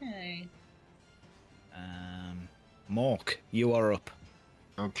 Okay. Mork, you are up.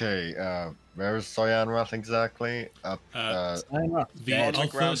 Okay, where is Cyanwrath exactly? Up, The Dead. On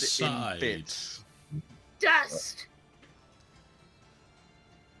the ground other side. in bits. Dust.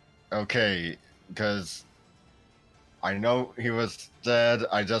 okay, because I know he was dead.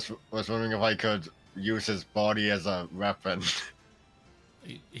 I just was wondering if I could use his body as a weapon.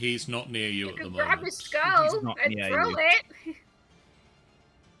 He's not near you You at the can grab moment. his skull not and near throw you. it.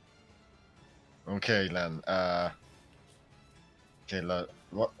 Okay, then. Okay,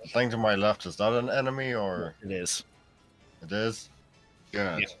 what thing to my left, is that an enemy or It is. it is?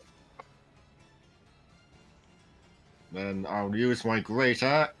 Good. Yeah. Then I'll use my great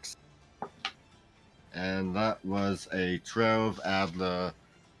axe. And that was a 12 add the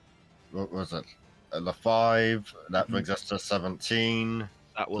what was it? The 5. That brings us to 17.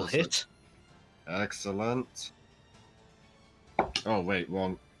 That will Does hit. Excellent. Oh wait,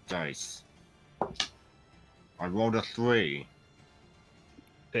 wrong dice. I rolled a 3.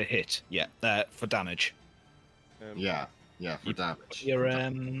 To hit, yeah. For damage. Yeah, for You damage.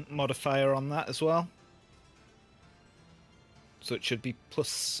 Your modifier on that as well. So it should be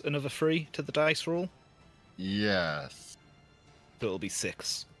plus another 3 to the dice roll. Yes. So it'll be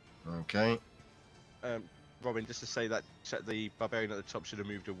 6. Okay. Robin, just to say that the barbarian at the top should have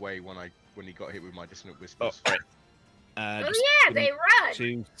moved away when he got hit with my dissonant Oh, whispers. right. Oh Just yeah, give me they run.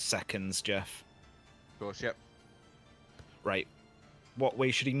 2 seconds, Jeff. Of course, yep. Right. What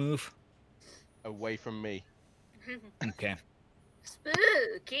way should he move? Away from me. Okay.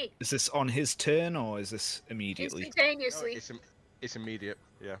 Spooky. Is this on his turn or is this immediately? No, Instantaneously. it's immediate.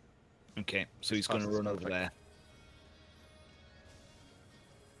 Yeah. Okay, so It's he's going to fast, run it's over perfect.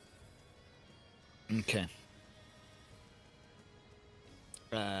 there. Okay.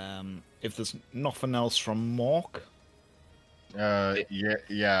 If there's nothing else from Mork,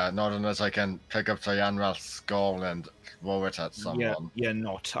 Yeah, not unless I can pick up Cyanwrath's skull and throw it at someone. you're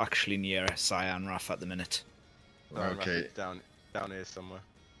not actually near Cyanwrath at the minute. Okay. Down here somewhere.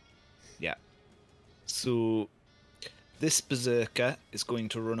 So this berserker is going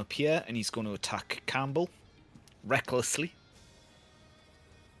to run up here and he's going to attack Campbell recklessly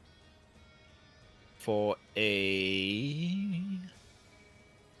for a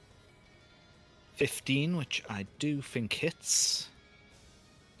 15, which I do think hits.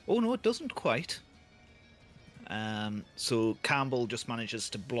 Oh no, it doesn't quite. So Campbell just manages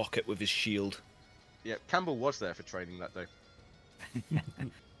to block it with his shield. Yeah, Campbell was there for training that day.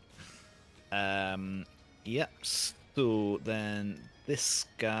 Yep. So then this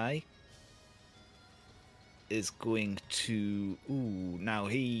guy is going to. Now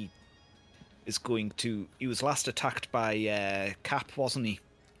he is going to. He was last attacked by Cap, wasn't he?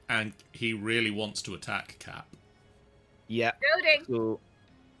 And he really wants to attack Cap. Yeah. Loading. So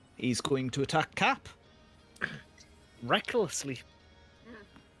he's going to attack Cap recklessly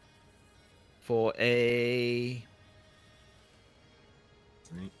for a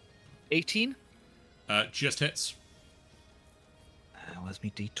 18. Just hits. Where's my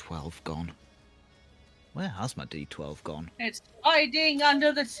D12 gone? Where has my D12 gone? It's hiding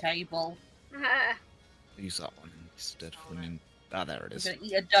under the table. Use that one instead for me. Ah, there it I'm is. gonna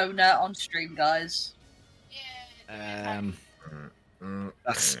eat a donut on stream, guys.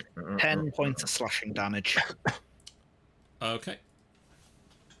 That's 10 points of slashing damage. Okay.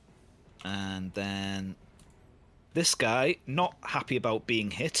 And then this guy, not happy about being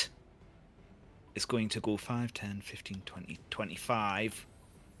hit, is going to go 5, 10, 15, 20, 25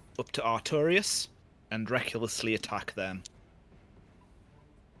 up to Artorius and recklessly attack them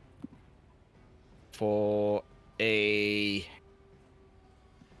for a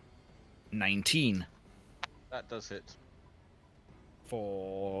 19 That does hit.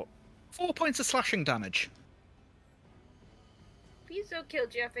 for 4 points of slashing damage. Please don't kill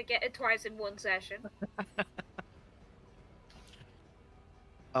Jeff and get it twice in one session.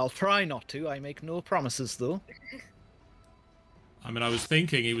 I'll try not to. I make no promises, though. I mean, I was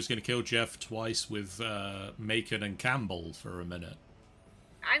thinking he was going to kill Jeff twice with Macon and Campbell for a minute.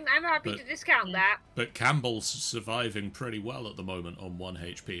 I'm happy But- to discount that. But Campbell's surviving pretty well at the moment on 1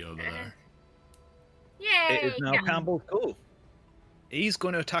 HP over there. Yay! It is now Cap. Campbell's go. He's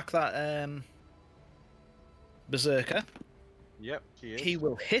going to attack that Berserker. Yep, he is. He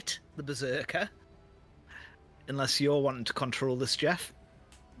will hit the Berserker unless you're wanting to control this, Jeff.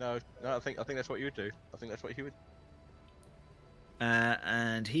 No, I think that's what you would do. I think that's what he would.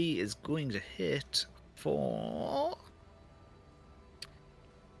 And he is going to hit for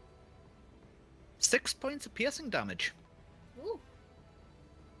 6 points of piercing damage. Ooh.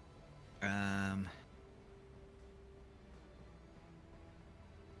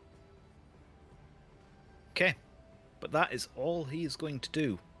 Okay, but that is all he is going to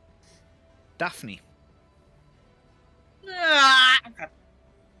do. Daphne. Okay.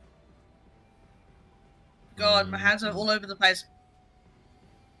 God, my hands are all over the place.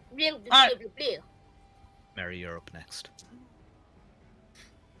 Alright. Mary, you're up next.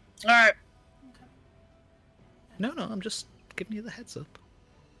 Alright. No, I'm just giving you the heads up.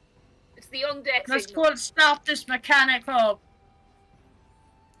 It's the on deck Let's signal. call it stop this mechanic up.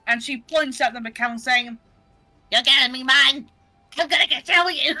 And she points at the mechanic saying, "You're getting me, man! I'm gonna get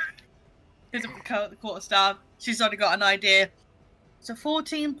you!" Here's the quarter staff. She's already got an idea. So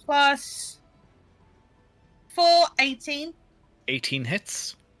 14 plus 4, 18. 18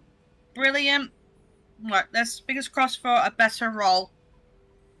 hits. Brilliant. Right, let's fingers crossed for a better roll.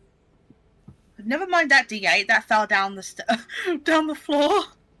 Never mind that D8, that fell down the down the floor.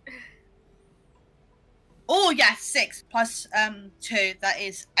 Oh yeah, 6 plus 2, that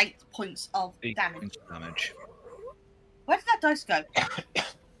is 8 points of 8 damage. points of damage. Where did that dice go?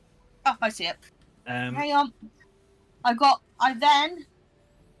 Oh, I see it. Hang on.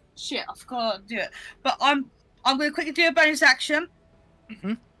 Shit, I forgot to do it. But I'm gonna quickly do a bonus action.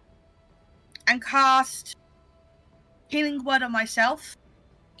 Mhm. And cast Healing Word on myself.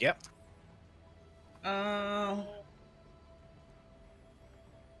 Yep.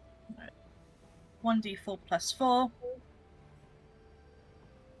 1d4 plus 4.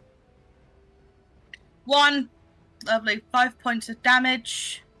 1. Lovely. 5 points of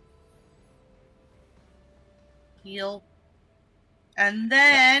damage. Heal. And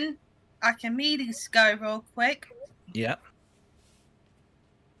then I can immediately go real quick. Yep.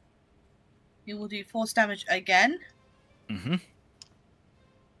 You will do force damage again. Mm-hmm.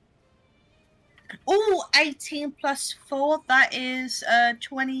 Oh, 18 plus 4. That is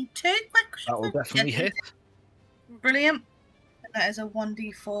 22. That will definitely hit. Brilliant. And that is a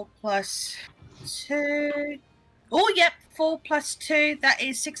 1d4 plus 2. Oh, yep. 4 plus 2. That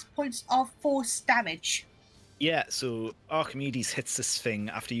is 6 points of force damage. Yeah, so Archimedes hits this thing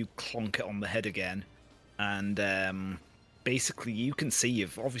after you clonk it on the head again. And basically you can see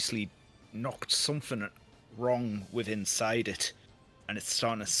you've obviously knocked something wrong with inside it. And it's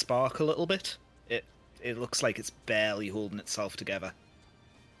starting to spark a little bit. It looks like it's barely holding itself together.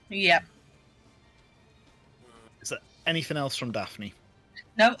 Yep. Is there anything else from Daphne?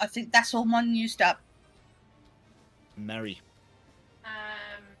 No, I think that's all mine used up. Mary,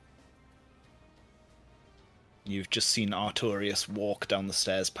 you've just seen Artorius walk down the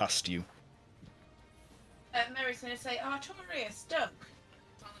stairs past you. Mary's going to say, Artorius, duck.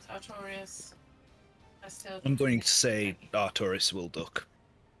 As long as Artorius is still... I'm going to say Artorius will duck.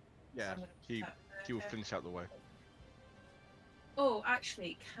 Yeah, he will finish out the way. Oh,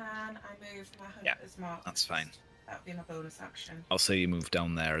 actually, can I move my hunter's mark? That's fine. That would be my bonus action. I'll say you move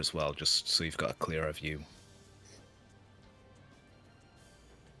down there as well, just so you've got a clearer view.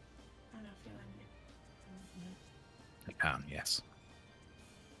 You can, yes.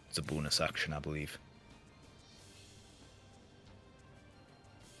 It's a bonus action, I believe.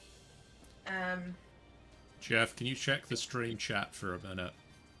 Jeff, can you check the stream chat for a minute?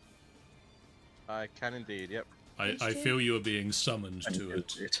 I can indeed, yep. I feel you are being summoned to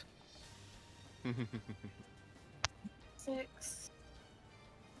it. 6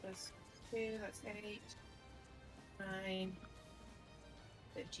 plus 2, that's 8, 9,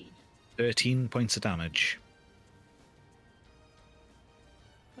 13. 13 points of damage.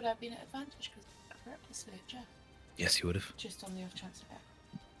 Would I have been at advantage because I practiced it, Jeff? Yes, you would have. Just on the off chance of it.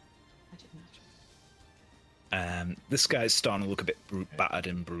 I didn't actually. This guy's starting to look a bit battered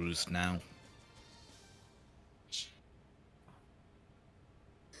and bruised now.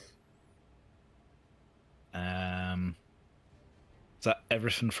 Is that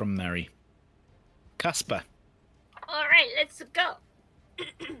everything from Mary? Casper. Alright, let's go.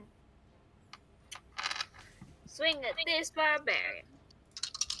 Swing at this barbarian.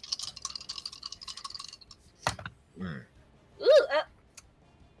 Ooh,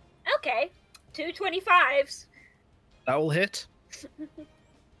 okay. 2 25s. That will hit.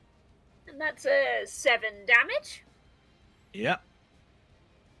 And that's 7 damage. Yeah.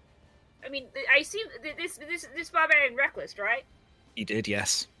 I mean, I see this barbarian reckless, right? He did,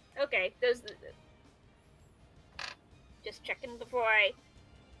 yes. Okay, those. Just checking before I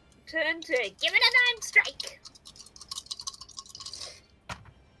Turn to give it an arm strike.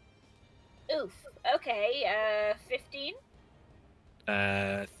 Oof. Okay, 15.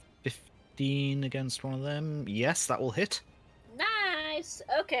 15 against one of them. Yes, that will hit. Nice.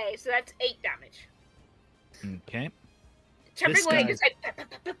 Okay, so that's 8 damage. Okay. Jumping away, just like...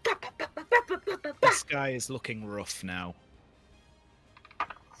 This guy is looking rough now.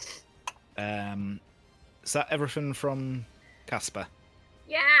 Is that everything from Casper?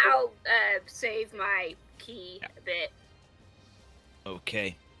 Yeah, I'll save my key a bit.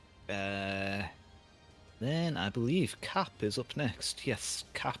 Okay. Then I believe Cap is up next. Yes,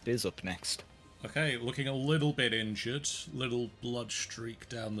 Cap is up next. Okay, looking a little bit injured, little blood streak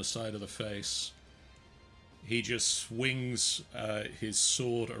down the side of the face. He just swings his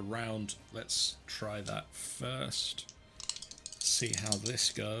sword around. Let's try that first. See how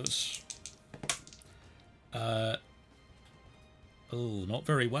this goes. Oh, not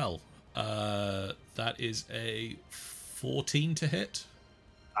very well. That is a 14 to hit.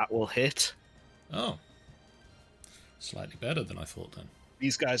 That will hit. Oh. Slightly better than I thought then.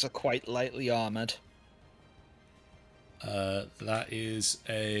 These guys are quite lightly armored. That is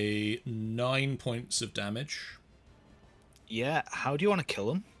a 9 points of damage. Yeah, how do you want to kill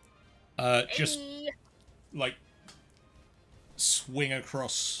them? Just, like, swing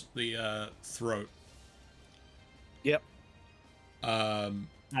across the throat. Yep. And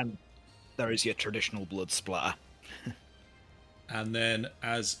there is your traditional blood splatter. And then,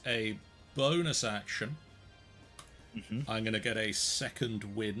 as a bonus action, I'm going to get a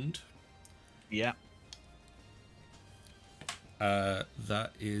second wind. Yeah.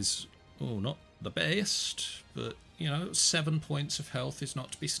 That is, not the best, but, 7 points of health is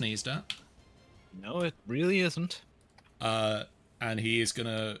not to be sneezed at. No, it really isn't. And he is going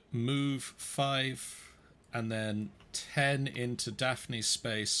to move 5 and then 10 into Daphne's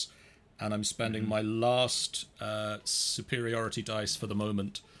space, and I'm spending my last superiority dice for the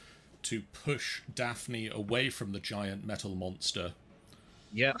moment to push Daphne away from the giant metal monster.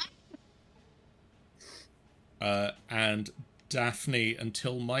 Yeah. And Daphne,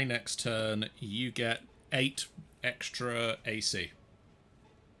 until my next turn, you get 8 extra AC.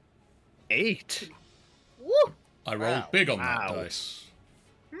 8? Woo! I rolled big on that Wow. dice.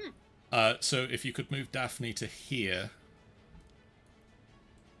 So if you could move Daphne to here,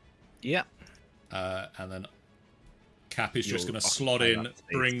 Yeah. and then Cap is just You'll going to slot occupy in, that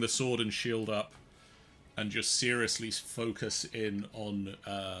space. bring the sword and shield up, and just seriously focus in on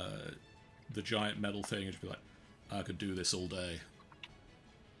the giant metal thing, and just be like, I could do this all day.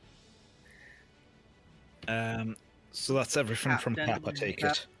 So that's everything from Cap, I take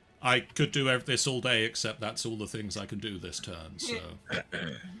it. I could do this all day, except that's all the things I can do this turn, so...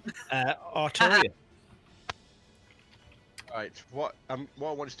 Arteria. Right, what I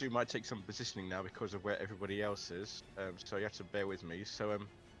want to do might take some positioning now because of where everybody else is, so you have to bear with me. So I'm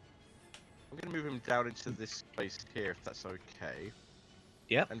going to move him down into this space here, if that's okay.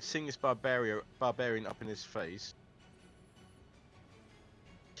 Yep. And seeing this barbarian up in his face,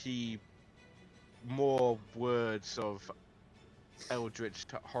 more words of eldritch,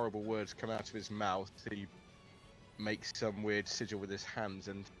 horrible words come out of his mouth. He makes some weird sigil with his hands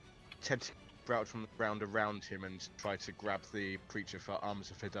and tentacle sprout from the ground around him and try to grab the creature for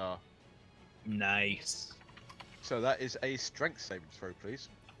arms of Hidar. Nice. So that is a strength saving throw, please.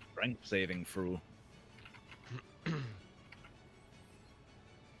 Strength saving throw.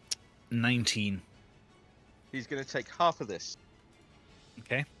 19. He's going to take half of this.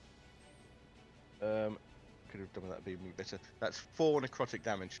 Okay. Could have done that, be better. That's 4 necrotic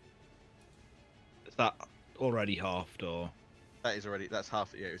damage. Is that already halved, or...? That is already, that's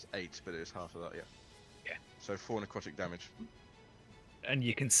half, yeah, it was 8, but it was half of that, yeah. Yeah. So 4 necrotic damage. And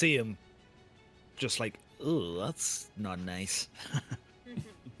you can see him just like, oh, that's not nice.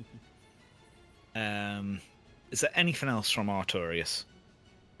 Is there anything else from Artorius?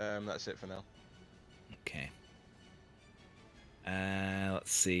 That's it for now. Okay.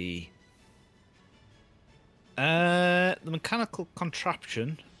 Let's see. The mechanical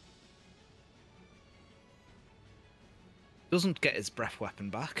contraption doesn't get his breath weapon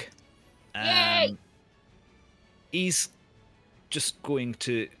back. Yay! He's just going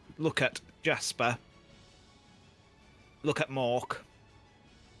to look at Jasper, look at Mork,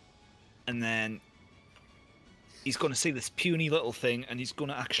 and then he's going to see this puny little thing, and he's going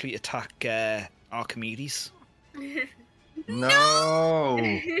to actually attack Archimedes. No!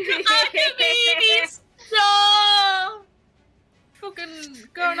 Archimedes! No! Fucking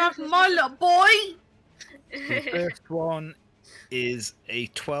going after my little boy! The first one is a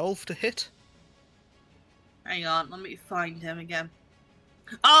 12 to hit. Hang on, let me find him again.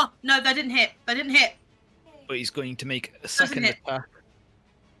 Oh, no, they didn't hit. They didn't hit. But he's going to make a second hit. attack.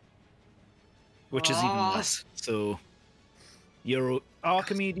 Which is even Oh. less. So,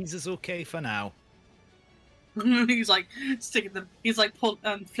 Archimedes is okay for now. He's like sticking them. He's like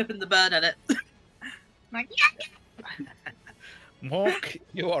flipping the bird at it. Like, yeah. Mork,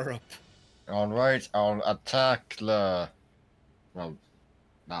 you are up. Alright, I'll attack that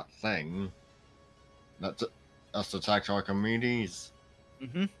thing. That's attack Archimedes.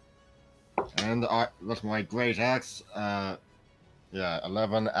 Mm-hmm. And with my great axe,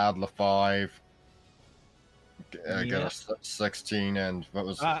 11, add the 5. Get a 16, and what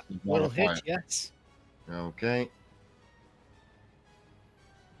was That the will modifier? hit, yes. Okay.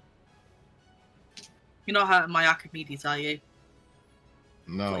 You're not hurting my Archimedes, are you?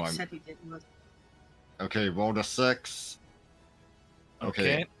 No, Like I'm said he did. He was. okay. Roll a 6.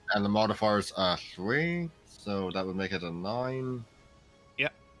 Okay. And the modifiers are 3, so that would make it a 9.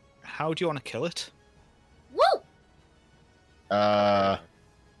 How do you want to kill it? Woo!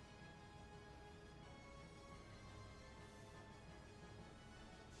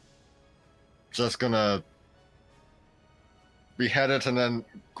 Just gonna behead it and then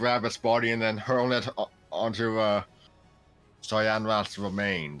grab its body and then hurl it onto Cyanwrath's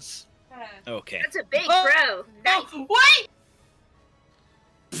remains. Okay. That's a big Oh, bro. Nice. Oh, wait!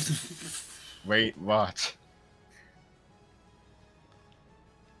 Wait, what?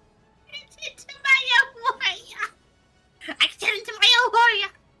 Into my warrior. I turned into my warrior.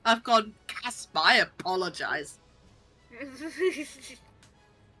 I've gone Casper. I apologize.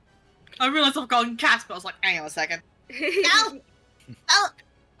 I realised I've gone Casper. I was like, hang on a second. No!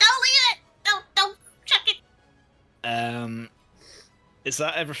 Don't leave it! Don't check it! Is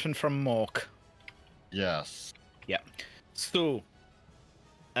that everything from Mork? Yes. Yeah. So,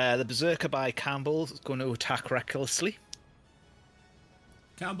 the Berserker by Campbell is going to attack recklessly.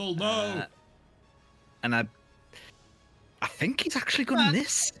 Campbell, no! And I think he's actually going to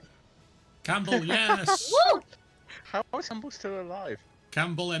miss. Campbell, yes! Woo! How is Campbell still alive?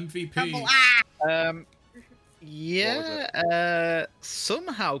 Campbell MVP. Campbell,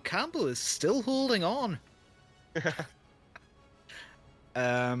 Somehow Campbell is still holding on.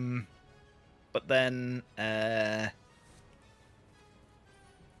 But then the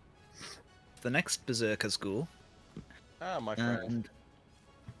next Berserker's go, Ah, my friend. and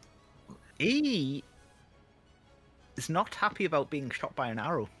he is not happy about being shot by an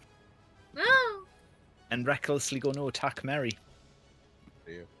arrow, Oh. and recklessly going to attack Mary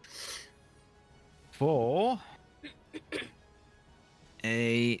Dear. for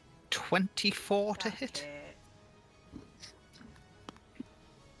a 24 to hit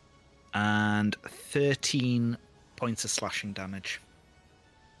and 13 points of slashing damage.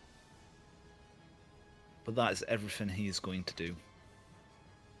 But that is everything he is going to do.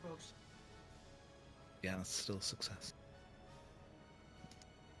 Yeah, that's still a success.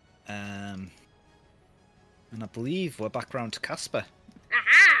 And I believe we're back round to Casper.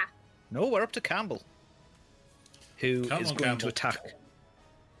 Aha! No, we're up to Campbell, who Come is on, going Campbell. to attack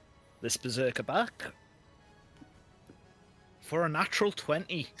this Berserker back for a natural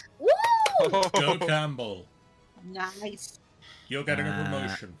 20. Woo! Go, Campbell. nice. You're getting a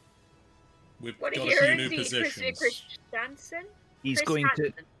promotion. We've What got did a you few hear? new positions. Chris Johnson? He's Chris going to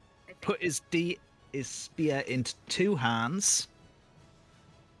Hansen, I think. put his spear into 2 hands,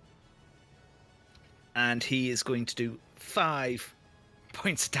 and he is going to do 5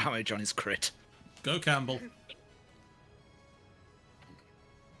 points of damage on his crit. Go, Campbell.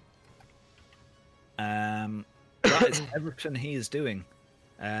 That is everything he is doing.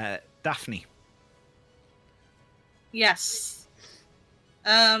 Daphne. Yes.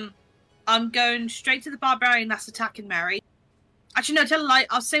 I'm going straight to the barbarian that's attacking Mary. Actually, no, tell a lie.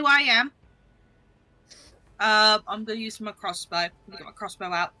 I'll say where I am. I'm going to use my crossbow. I'm going to get my crossbow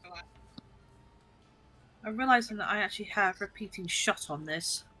out. I'm realising that I actually have repeating shot on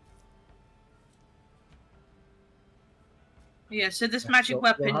this. Yeah, so this magic You'll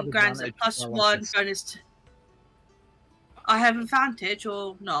weapon have grants a advantage +1 while this- bonus to... I have advantage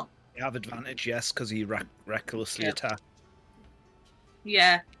or not? You have advantage, yes, because he recklessly Yep. attacked.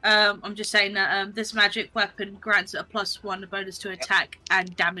 Yeah, I'm just saying that this magic weapon grants a +1 bonus to attack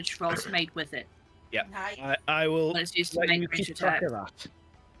and damage rolls made with it. Nice. I will When it's used to let make you ranged keep track attack.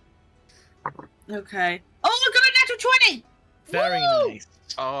 of that. Okay. Oh, I got a natural 20! Very Woo! nice.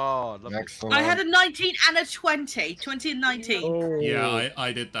 Oh, lovely. Excellent. I had a 19 and a 20. 20 and 19. Oh, Yeah,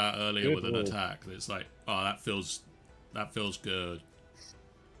 I did that earlier Good with an roll. attack. It's like, oh, that feels good.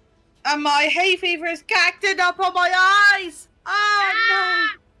 And my hay fever is cacted up on my eyes! Oh,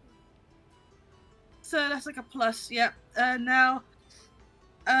 no! So that's like a plus, yep. Now,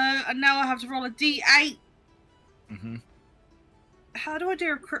 And now I have to roll a D8. Mm-hmm. How do I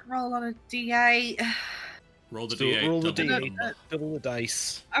do a crit roll on a D8? Roll the So D8. roll the double D8, number. double the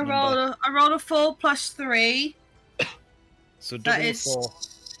dice. I number. rolled a 4 plus 3. So double That the is 4.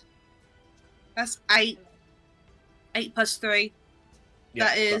 That's 8. 8 plus 3. Yeah,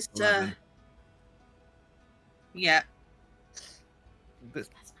 That is that's 11. yeah.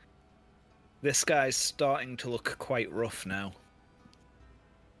 This guy's starting to look quite rough now.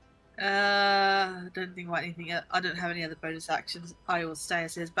 I don't think about anything else. I don't have any other bonus actions. I will stay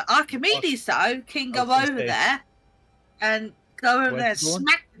as is. But Archimedes, though, can go I was gonna over say- there and go over Where's there, he going?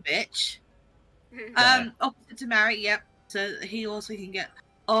 smack the bitch. There. Opposite to Mary, yep. So he also can get.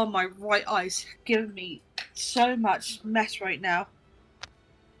 Oh, my right eye's giving me so much mess right now.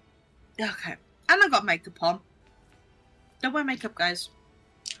 Okay. And I've got makeup on. Don't wear makeup, guys.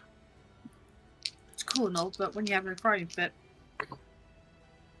 It's cool and all, but when you have a crying fit.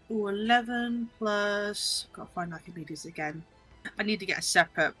 Ooh, 11 plus... Gotta find Archimedes again. I need to get a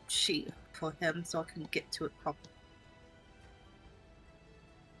separate sheet for him so I can get to it properly.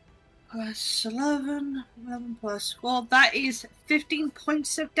 Plus 11 plus... Well, that is 15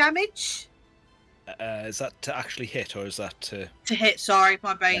 points of damage. Is that to actually hit, or is that to... To hit, sorry.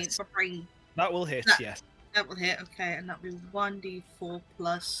 My brain... Yes. My brain... That will hit, That- yes. That will hit, okay. And that'll be 1d4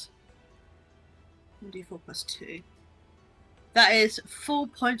 plus... 1d4 plus 2. That is 4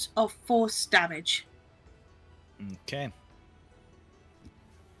 points of force damage. Okay.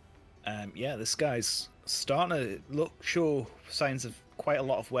 Yeah, this guy's starting to show signs of quite a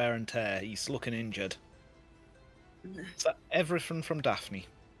lot of wear and tear. He's looking injured. Is that everything from Daphne?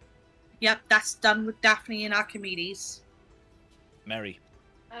 Yep, that's done with Daphne and Archimedes. Mary.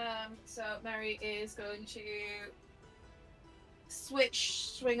 So Mary is going to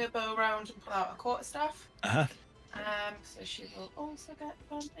swing her bow around and pull out a quarterstaff. Uh-huh. So she will also get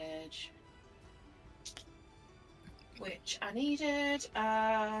advantage, which I needed.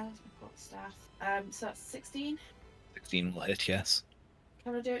 Quarterstaff. So that's 16. 16 will hit, yes.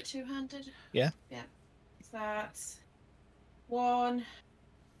 Can I do it two-handed? Yeah. Yeah. So that's 1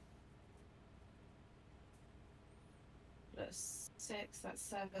 plus 6. That's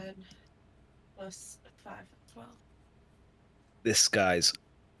 7 plus 5. That's 12. This guy's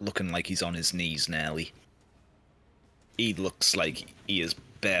looking like he's on his knees nearly. He looks like he is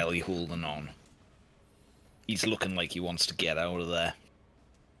barely holding on. He's looking like he wants to get out of there.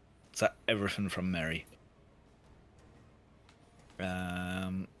 Is that everything from Mary?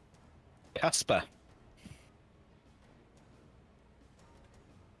 Casper.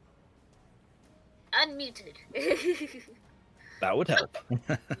 Unmuted. That would help.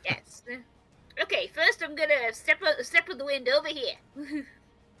 Yes. Okay, first I'm gonna step of the wind over here.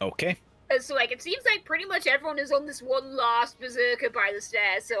 Okay. So like it seems like pretty much everyone is on this one last berserker by the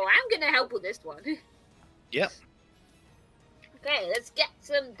stairs, so I'm gonna help with this one. Yep. Okay, let's get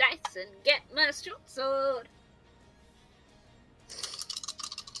some dice and get my short sword.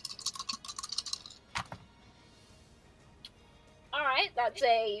 Alright, that's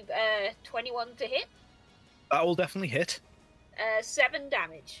a 21 to hit. That will definitely hit. 7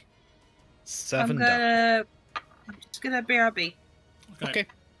 damage. 7 damage. I'm just gonna BRB. Okay.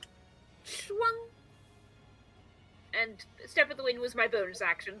 Swung. And Step of the Wind was my bonus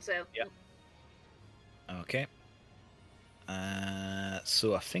action, so... Yep. Okay.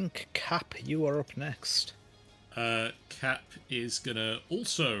 So I think Cap, you are up next. Cap is gonna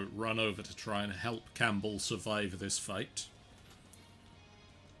also run over to try and help Campbell survive this fight.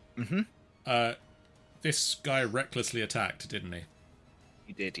 Mm-hmm. This guy recklessly attacked, didn't he?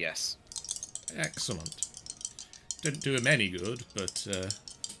 You did, yes. Excellent. Didn't do him any good, but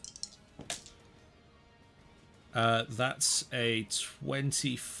that's a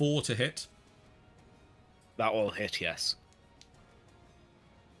 24 to hit. That will hit, yes.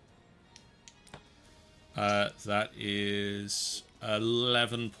 That is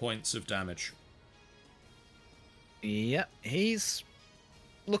 11 points of damage. Yeah, he's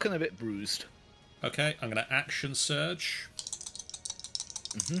looking a bit bruised. Okay, I'm going to action surge.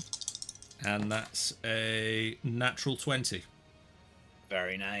 Mm-hmm. And that's a natural 20.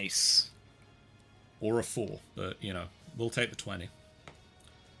 Very nice. Or a 4, but, you know, we'll take the 20.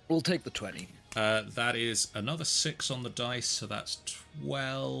 We'll take the 20. That is another 6 on the dice, so that's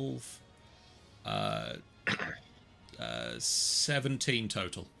 12. 17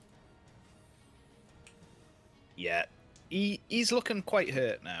 total. Yeah, he's looking quite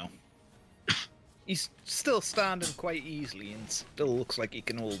hurt now. He's still standing quite easily and still looks like he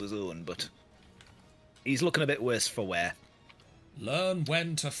can hold his own, but he's looking a bit worse for wear. Learn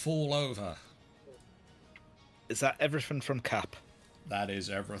when to fall over. Is that everything from Cap? That is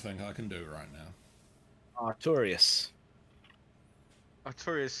everything I can do right now. Artorius.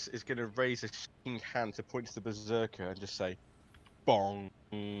 Artorius is going to raise a shaking hand to point to the Berserker and just say, "Bong."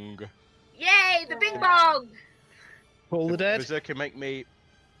 Yay, the bing bong! Toll the dead? Berserker,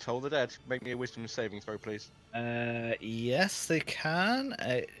 Toll the dead. Make me a wisdom saving throw, please. Yes, they can.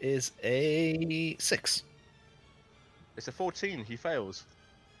 It is a 6. It's a 14. He fails.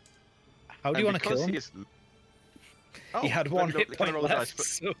 How do you want to kill him? Oh, He had let one me hit can I point roll the left.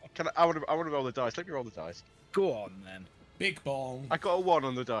 dice? So... I want to roll the dice. Let me roll the dice. Go on, then. Big bong. I got a 1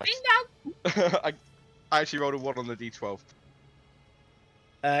 on the dice. Bing bong! I actually rolled a 1 on the d12.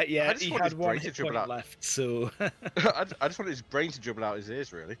 Yeah, I just he want had his one brain to hit dribble point out. left, so... I just wanted his brain to dribble out his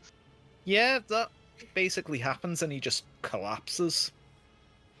ears, really. Yeah, that basically happens, and he just collapses.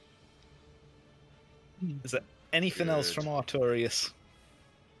 Is there anything else Good. from Artorius?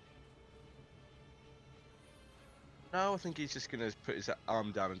 No, I think he's just gonna put his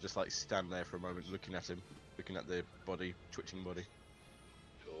arm down and just like stand there for a moment, looking at him, looking at the body, twitching body.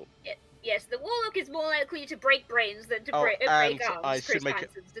 Yes, the warlock is more likely to break brains than to Oh, break and arms. I should Chris make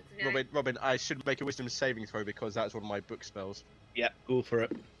Hansen, 69. Robin, I should make a wisdom saving throw because that's one of my book spells. Yeah, go for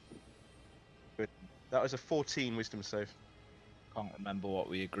it. That was a 14 wisdom save. Can't remember what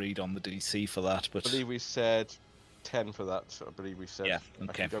we agreed on the DC for that, but... I believe we said 10 for that. I believe we said. Yeah, I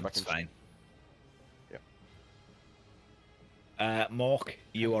okay, can go back that's and fine. Yeah. Mork,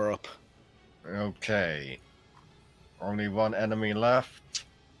 you are up. Okay. Only one enemy left.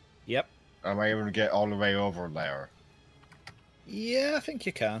 Yep. Am I able to get all the way over there? Yeah, I think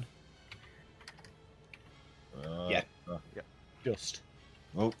you can. Yeah. Just.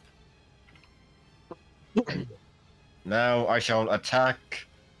 Oh. Now I shall attack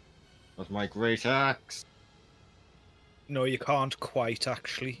with my great axe. No, you can't quite,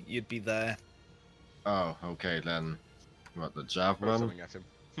 actually. You'd be there. Oh, okay then. What, the throw javelin? something at him.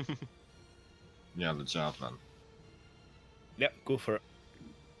 Yeah, the javelin. Yep, go for it.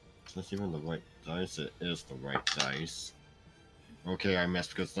 It's not even the right dice, it is the right dice. Okay, I missed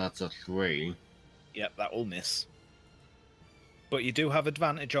because that's a 3. Yep, that will miss. But you do have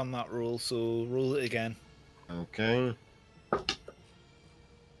advantage on that roll, so roll it again. Okay.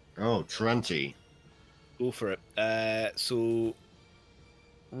 Oh, 20. Go for it. So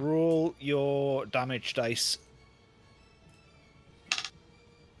roll your damage dice.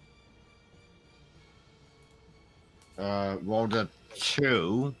 Rolled a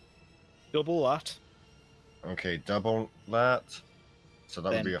 2. Double that. Okay, double that. So that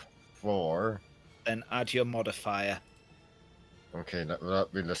would Then- be a 4. Then add your modifier. Okay, that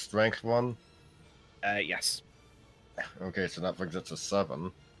would be the strength one. Yes. Okay, so that brings it to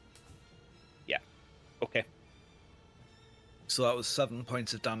 7. Okay. So that was 7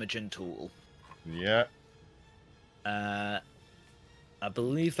 points of damage in total. Yeah. I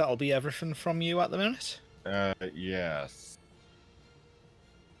believe that'll be everything from you at the minute. Yes.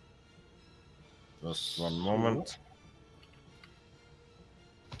 Just one moment.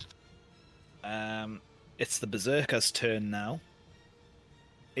 It's the Berserker's turn now.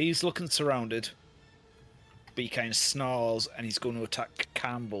 He's looking surrounded, but he kind of snarls and he's going to attack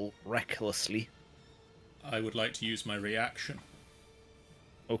Campbell recklessly. I would like to use my reaction.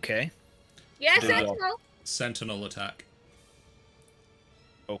 Okay. Yes, Do Sentinel! Sentinel attack.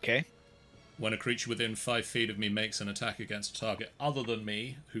 Okay. When a creature within 5 feet of me makes an attack against a target other than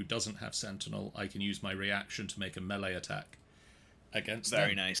me, who doesn't have Sentinel, I can use my reaction to make a melee attack against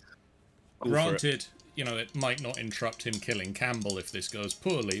Very them. nice. Go for it. Granted, you know, it might not interrupt him killing Campbell if this goes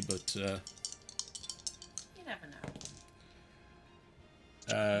poorly, but You never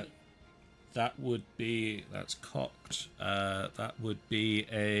know. that would be... That's cocked. That would be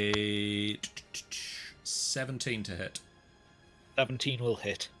a 17 to hit. 17 will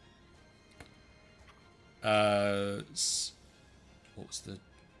hit. What was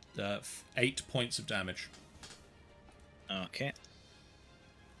the 8 points of damage. Okay.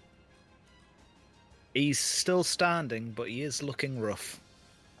 He's still standing, but he is looking rough.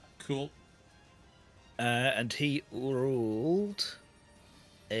 Cool. And he rolled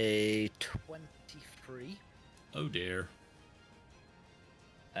a 23. Oh dear.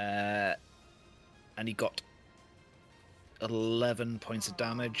 And he got 11 points of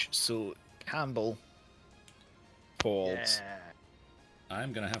damage, so Campbell falls. Yeah.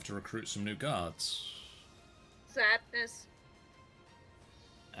 I'm gonna have to recruit some new guards. Sadness.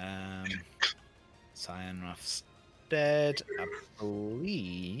 Cyanwrath's dead. I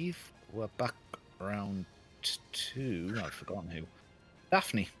believe we're back round 2. I've forgotten who.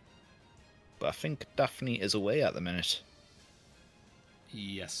 Daphne. But I think Daphne is away at the minute.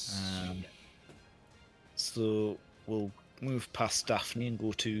 Yes. So we'll move past Daphne and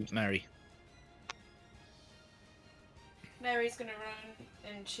go to Mary. Mary's gonna run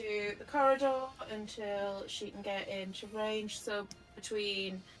into the corridor until she can get into range. So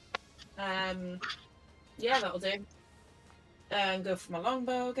between, yeah, that'll do. And go for my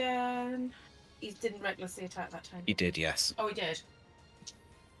longbow again. He didn't recklessly attack that time. He did, yes. Oh, he did.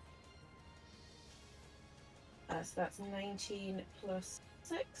 So that's 19 plus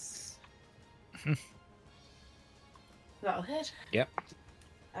 6. That'll hit. Yep.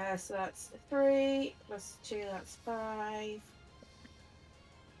 So that's 3 plus 2, that's 5.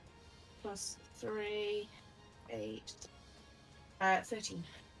 Plus 3, 8. 13.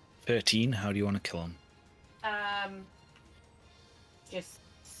 13, how do you want to kill him? Just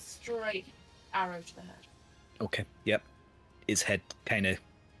straight arrow to the head. Okay, yep. His head kind of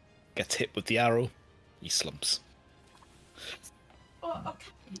gets hit with the arrow. He slumps. Oh, okay.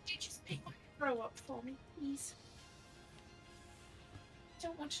 Could you just pick my arrow up for me, please? I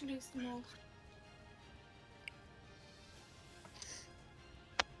don't want to lose them all.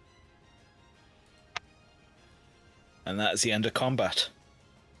 And that is the end of combat.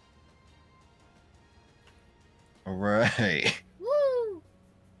 Alright. Woo!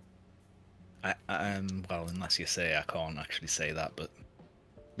 Well, unless you say I can't actually say that, but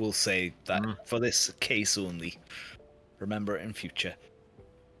we'll say that for this case only. Remember it in future.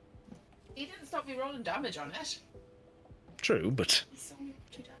 He didn't stop me rolling damage on it. True, but... It's only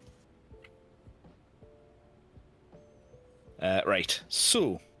 2 damage. right,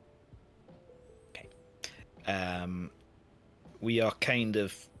 so... Okay. We are kind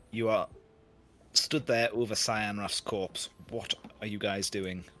of... You are stood there over Cyanwrath's corpse. What are you guys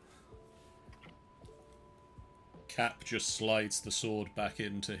doing? Cap just slides the sword back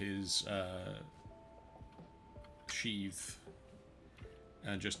into his sheath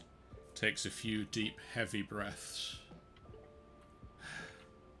and just takes a few deep, heavy breaths.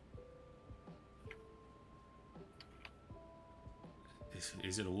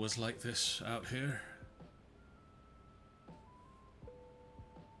 Is it always like this out here?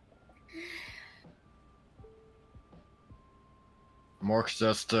 Mork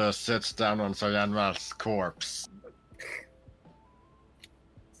just sits down on Cyanwrath's corpse.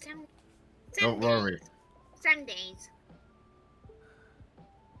 Some Don't worry. Some days.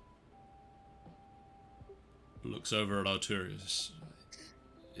 Looks over at Arturius.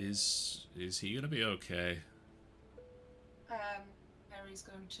 Is he gonna be okay? Mary's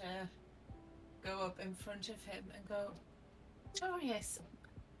going to go up in front of him and go, Torius,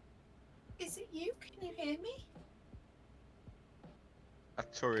 is it you? Can you hear me?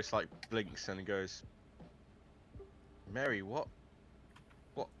 Artorius like blinks and goes, Mary, what?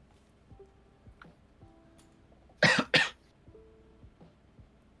 What?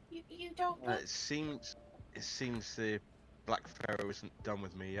 You don't know. It seems the Black Pharaoh isn't done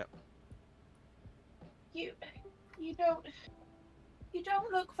with me yet. You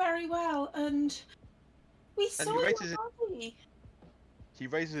don't look very well, and we saw he your raises body. He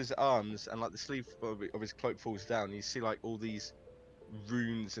raises his arms and like the sleeve of his cloak falls down. And you see like all these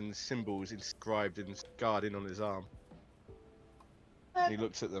runes and symbols inscribed and scarred in on his arm. And he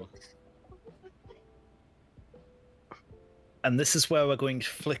looks at them. And this is where we're going to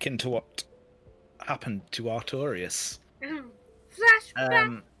flick into what happened to Artorius.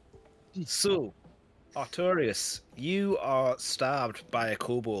 Flashback. So, Artorius, you are stabbed by a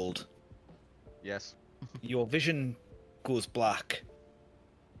kobold. Yes. Your vision goes black.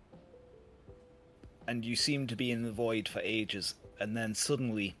 And you seem to be in the void for ages. And then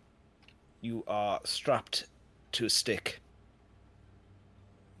suddenly, you are strapped to a stick.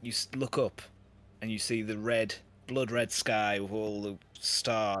 You look up, and you see the blood red sky with all the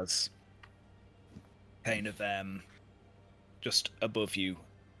stars kind of just above you.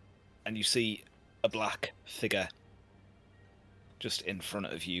 And you see a black figure just in front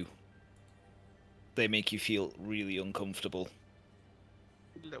of you. They make you feel really uncomfortable.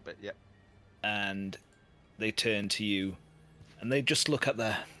 A little bit, yeah. And they turn to you, and they just look at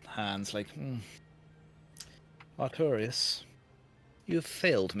their hands like, Artorius, you have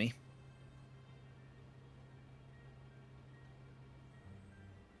failed me.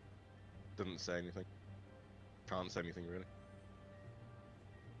 Doesn't say anything. Can't say anything really.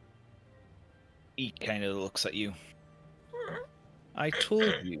 He kind of looks at you. I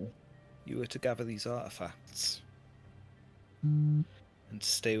told you you were to gather these artifacts and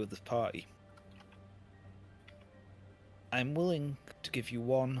stay with the party. I'm willing to give you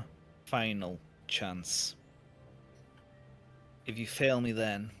one final chance. If you fail me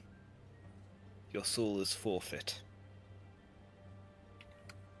then, your soul is forfeit.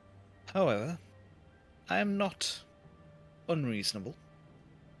 However, I am not unreasonable.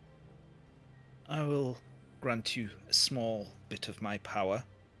 I will grant you a small bit of my power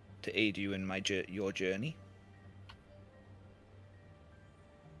to aid you in your journey.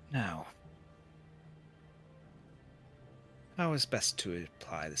 Now, how is best to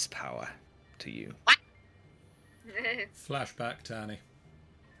apply this power to you? Flashback, Tanny.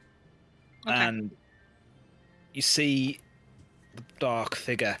 Okay. And you see the dark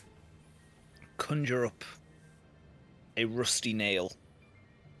figure conjure up a rusty nail,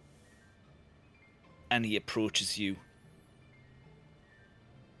 and he approaches you,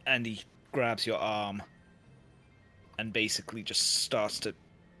 and he grabs your arm and basically just starts to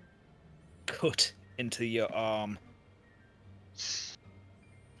cut into your arm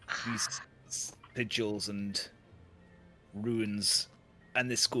these sigils and runes,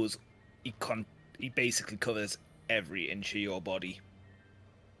 and this goes. He basically covers every inch of your body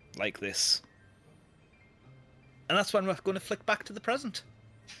like this, and that's when we're going to flick back to the present.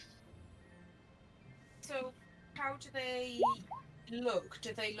 So, how do they look?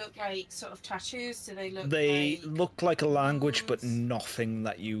 Do they look like sort of tattoos? Do they look They like... look like a language, but runes? nothing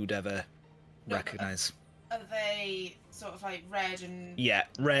that you'd ever No, recognize. Are they sort of like red and... Yeah,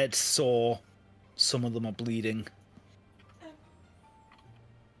 red, sore. Some of them are bleeding.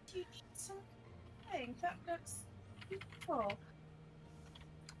 Do you need something? That looks beautiful.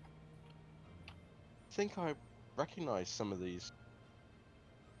 I think I recognise some of these.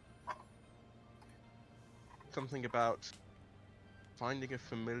 Something about finding a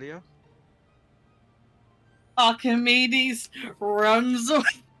familiar. Archimedes runs away.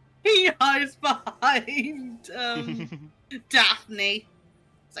 He hides behind Daphne.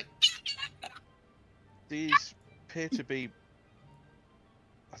 It's like, These appear to be.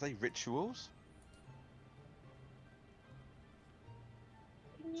 Are they rituals?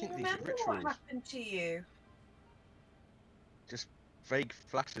 Can you think these are remember what rituals. happened to you? Just vague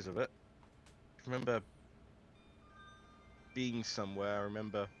flashes of it. I remember being somewhere. I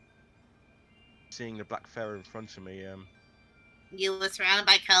remember seeing the Black Pharaoh in front of me. you were surrounded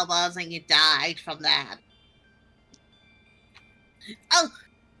by kobolds and you died from that. Oh,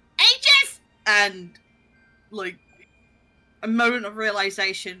 Aegis! And, like, a moment of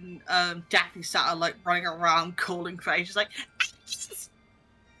realization, Daphne started, like, running around calling for Aegis, like, Aegis!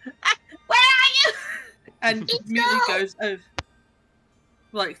 Where are you? And immediately goes over,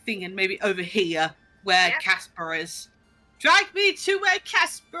 like, thinking maybe over here, where Casper is. Drag me to where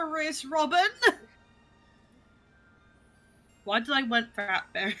Casper is, Robin! Why did I went for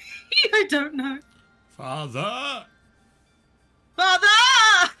Ratberry? I don't know. Father! Father!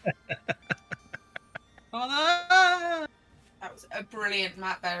 Father! That was a brilliant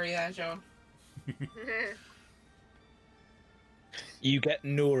Matt Berry there, John. You get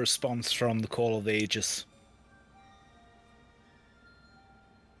no response from the call of Aegis.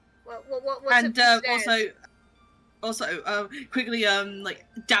 What's And up the stairs? also, quickly, like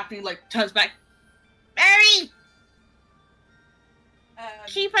Daphne like turns back. Mary,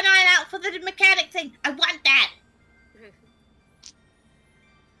 keep an eye out for the mechanic thing. I want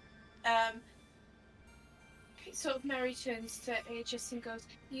that. Sort of Mary turns to Aegis and goes,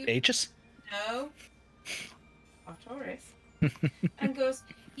 "You Aegis? know, Artoris," and goes,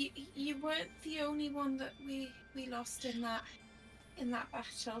 "You weren't the only one that we lost in that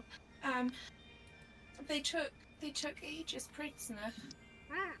battle. They took Aegis prisoner.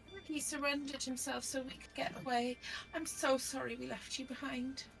 He surrendered himself so we could get away. I'm so sorry we left you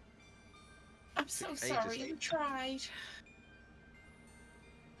behind. I'm so sorry. We tried."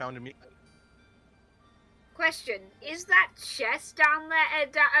 Found him. Question: is that chest down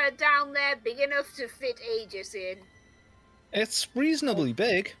there big enough to fit Aegis in? It's reasonably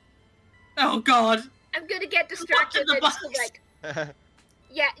big. Oh God! I'm gonna get distracted the and box? so like,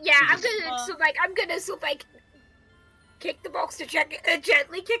 yeah. I'm gonna kick the box to check it,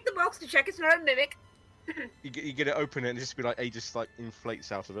 gently kick the box to check it's not a mimic. You get to open it and just be like Aegis like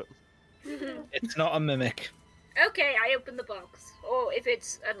inflates out of it. It's not a mimic. Okay, I open the box. Or if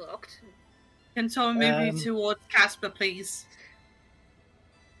it's unlocked. Can someone move me towards Casper, please?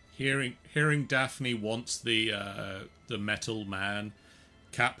 Hearing Daphne wants the metal man,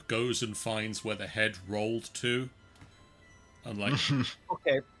 Cap goes and finds where the head rolled to. And like,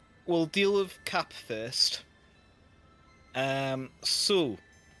 Okay, we'll deal with Cap first. You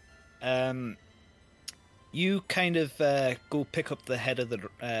kind of go pick up the head of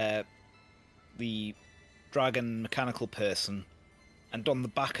the dragon mechanical person, and on the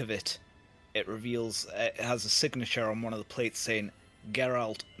back of it, it reveals it has a signature on one of the plates saying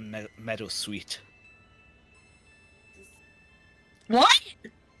Geralt Meadowsweet. What?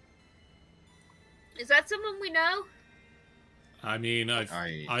 Is that someone we know? I mean,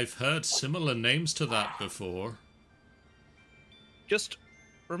 I've heard similar names to that before. Just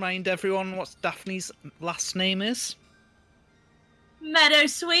remind everyone what Daphne's last name is.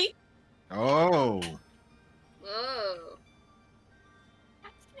 Meadowsweet. Oh. Whoa.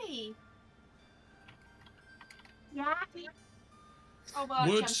 That's me. Yeah. Oh well,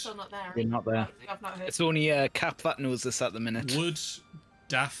 Would- I'm still not there. You're not there. I've not heard. It's only Cap that knows this at the minute. Would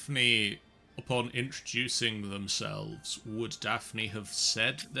Daphne, upon introducing themselves, would Daphne have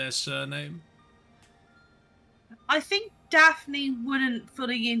said their surname? I think Daphne wouldn't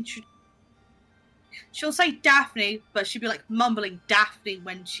fully introduce. She'll say Daphne, but she'd be like mumbling Daphne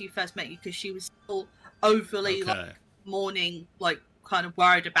when she first met you because she was still overly Okay. like mourning, like kind of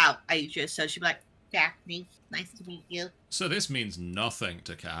worried about Asia. So she'd be like, Daphne, nice to meet you. So this means nothing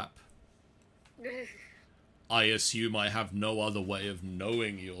to Cap. I assume I have no other way of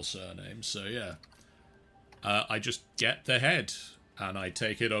knowing your surname, so yeah. I just get the head, and I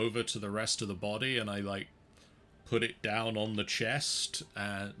take it over to the rest of the body, and I, like, put it down on the chest,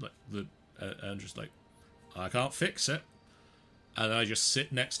 and, like, and just, like, I can't fix it. And I just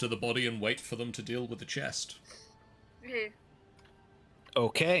sit next to the body and wait for them to deal with the chest.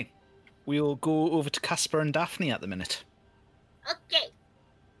 Okay. We'll go over to Casper and Daphne at the minute. Okay.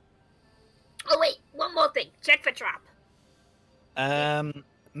 Oh wait, one more thing. Check for trap.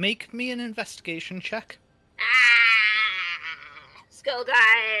 Make me an investigation check. Skull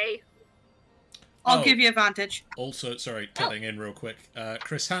die. I'll Oh. give you advantage. Also, sorry, cutting in real quick.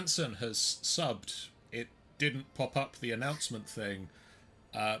 Chris Hansen has subbed. It didn't pop up the announcement thing,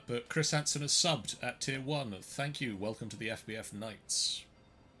 but Chris Hansen has subbed at Tier 1. Thank you. Welcome to the FBF Knights.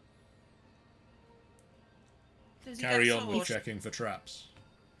 Does he Carry get on with sword? checking for traps.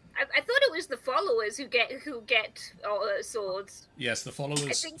 I thought it was the followers who get swords. Yes, the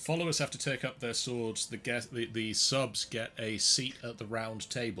followers have to take up their swords. The subs get a seat at the round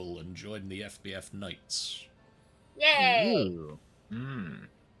table and join the FBF Knights. Yay! Ooh. Mm.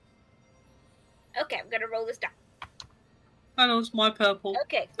 Okay, I'm gonna roll this down. And it's my purple.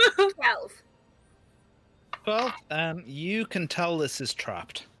 Okay, 12. Well, you can tell this is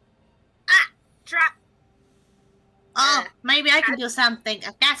trapped. Trap. Oh, maybe I can do something.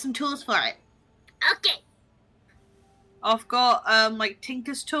 I've got some tools for it. Okay. I've got like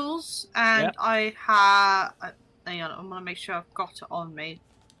Tinker's tools, and Yep. I have. Hang on, I'm gonna make sure I've got it on me.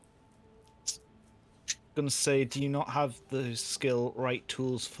 Gonna say, do you not have the skill right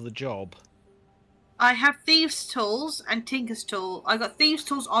tools for the job? I have Thieves' tools and Tinker's tool. I got Thieves'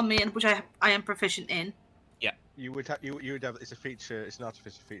 tools on me, and which I am proficient in. You would have. You would have. It's a feature. It's an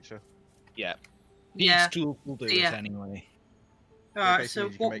artificial feature. Yeah. Yeah. These tools will do Yeah. it anyway. Alright, basically so you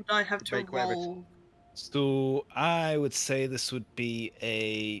can what make- would I have to make whatever- roll? So I would say this would be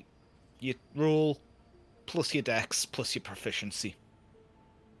you roll plus your dex plus your proficiency.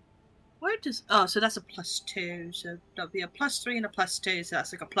 Where does? Oh, so that's a +2. So that'd be a +3 and a +2. So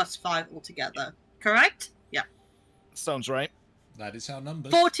that's like a +5 altogether. Correct? Yeah. Sounds right. That is how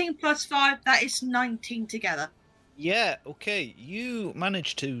numbers. 14 + 5. That is 19 together. Yeah, okay. You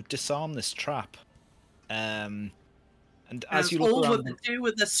managed to disarm this trap. And as It's you look all around, with to do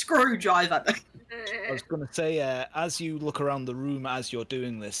with the screwdriver. I was going to say, as you look around the room as you're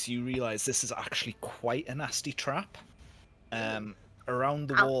doing this, you realise this is actually quite a nasty trap. Around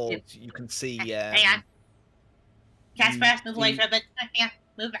the Ow, walls, yeah. you can see. Hang on. Casper, move away you- from it. Yeah,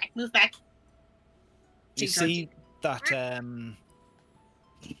 move back, move back. You Seems see that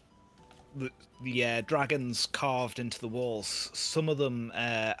the dragons carved into the walls. Some of them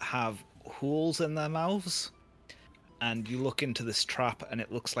have holes in their mouths, and you look into this trap, and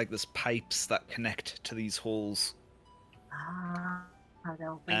it looks like there's pipes that connect to these holes. I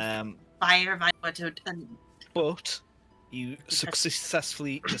don't fire if I were to. But you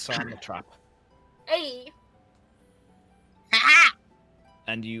successfully disarm the trap, Hey. Ha!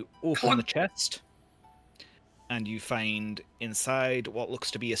 and you open the chest, and you find inside what looks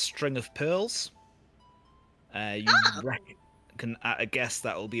to be a string of pearls. You reckon at a guess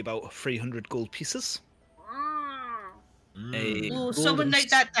that will be about 300 gold pieces. Mm. A Oh, someone golden note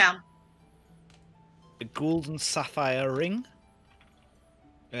that down. a golden sapphire ring,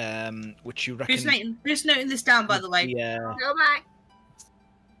 which you reckon Who's noting this down, by the way? the Oh my.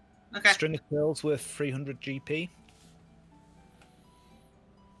 Okay. string of pearls worth 300 GP.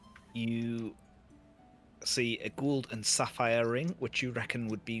 You see a gold and sapphire ring, which you reckon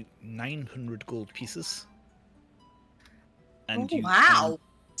would be 900 gold pieces. And Oh, you wow. find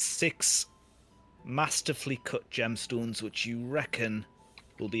 6 masterfully cut gemstones, which you reckon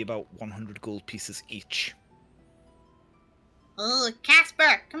will be about 100 gold pieces each. Oh,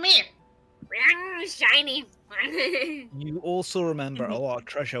 Casper, come here. Shiny. You also remember a lot of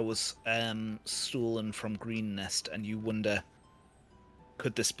treasure was stolen from Green Nest, and you wonder,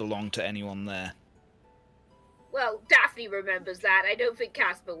 could this belong to anyone there? Well, Daphne remembers that. I don't think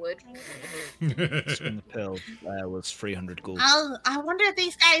Casper would. Swing the Pearl was 300 gold. I wonder if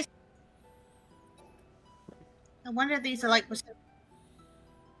these guys. I wonder if these are like. And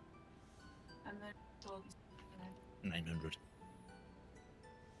then 900.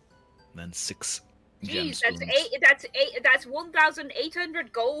 And then 6 Jeez, gemstones. that's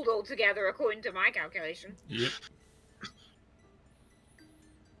 1,800 gold altogether, according to my calculation. Yep.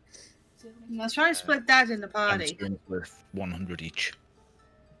 Let's try and split that in the party. Gemstones worth 100 each.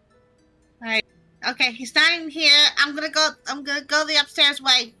 Right. Okay, he's standing here. I'm gonna go the upstairs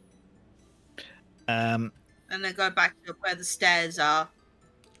way. And then go back to where the stairs are.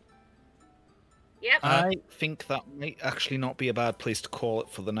 Yep. I think that might actually not be a bad place to call it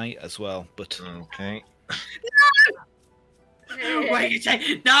for the night as well, but... Okay. Wait, you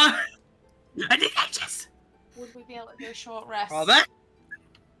say no? I did just. would we be able to do a short rest? Robert?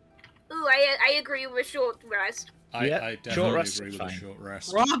 Ooh, I agree with short rest. I Short definitely rest agree is with a fine. short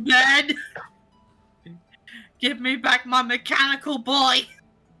rest. Robert! Give me back my mechanical boy!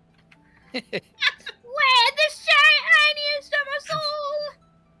 We're the shiniest of us all!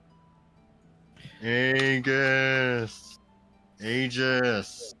 Aegis!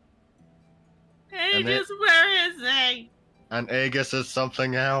 Aegis! Aegis, where is he? And Aegis is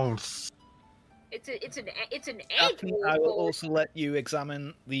something else. It's an egg. Daphne, I will also let you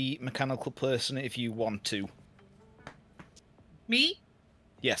examine the mechanical person if you want to. Me?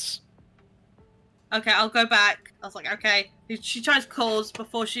 Yes. Okay, I'll go back. I was like, okay. She tries calls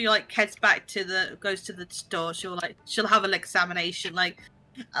before she heads back goes to the store. She'll have an examination. Oh,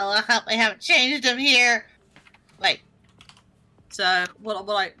 I hope they haven't changed him here. So what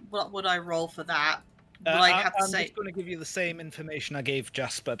would I roll for that? Would I have to I'm say? just going to give you the same information I gave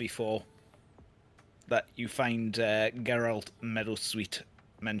Jasper before. That you find Geralt Meadowsweet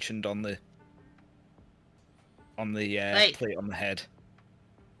mentioned on the plate on the head.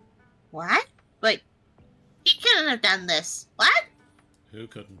 What? Wait, he couldn't have done this. What? Who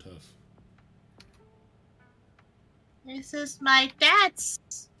couldn't have? This is my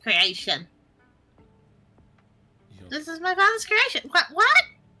dad's creation. Your- This is my father's creation. What?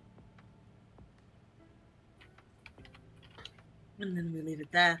 And then we leave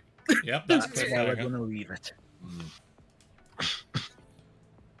it there. Yep, that's That's why we're cliffhanger. going to leave it.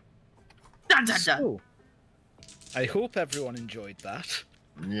 Dun, dun, dun. So, I hope everyone enjoyed that.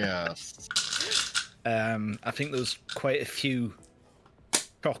 Yes. I think there was quite a few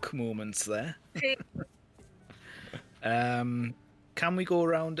shock moments there. Can we go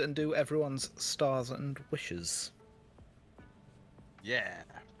around and do everyone's stars and wishes? Yeah.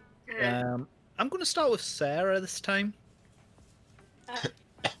 I'm going to start with Sarah this time.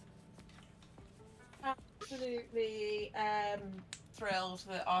 Absolutely thrilled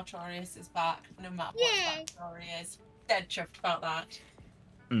that Artorias is back, no matter Yay. what his backstory is. Dead chuffed about that.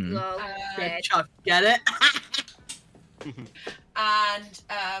 Mm. Lol, Good dead. Chuck, get it? And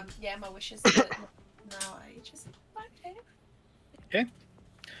yeah, my wish is that now I just back here.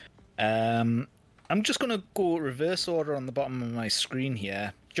 I'm just going to go reverse order on the bottom of my screen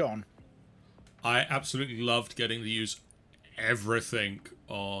here. John. I absolutely loved getting to use everything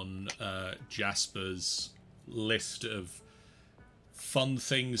on Jasper's list of fun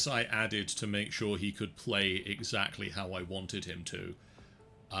things I added to make sure he could play exactly how I wanted him to.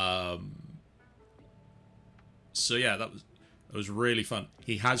 So yeah, that was really fun.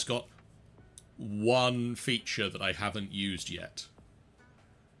 He has got one feature that I haven't used yet.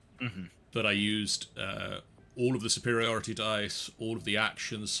 Mm-hmm. But I used all of the superiority dice, all of the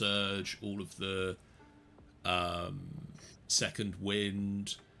action surge, all of the second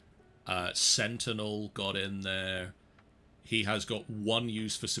wind, sentinel got in there. He has got one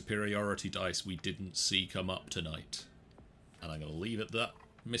use for superiority dice we didn't see come up tonight, and I'm going to leave it that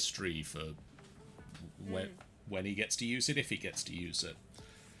mystery for when he gets to use it, if he gets to use it.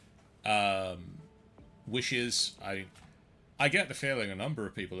 Wishes, I get the feeling a number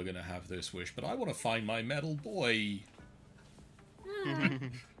of people are going to have this wish, but I want to find my metal boy. I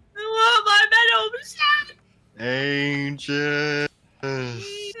want my medal. Aegis.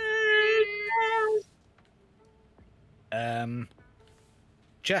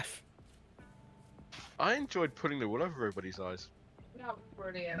 Jeff. I enjoyed putting the wool over everybody's eyes. That was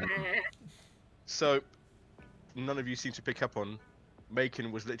brilliant. So, none of you seem to pick up on,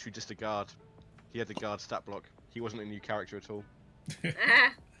 Macon was literally just a guard. He had the guard stat block. He wasn't a new character at all.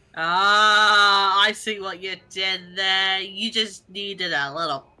 Ah, I see what you did there. You just needed a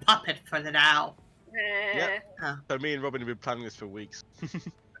little puppet for the now. Yeah. So me and Robin have been planning this for weeks.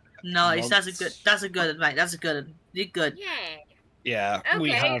 Nice. That's a good, mate. That's a good one. You're good. Yeah. Yeah,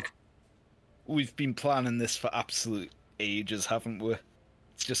 Okay. we've been planning this for absolute ages, haven't we?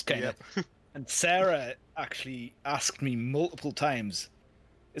 It's just kind of. And Sarah actually asked me multiple times,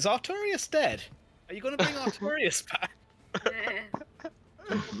 "Is Artorias dead? Are you going to bring Artorias back?"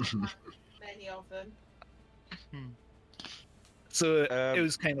 Many of them. So it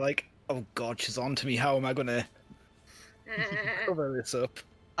was kind of like, "Oh God, she's on to me. How am I going to cover this up?"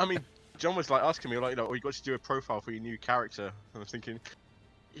 I mean, John was like asking me, like, oh, you got to do a profile for your new character. And I was thinking,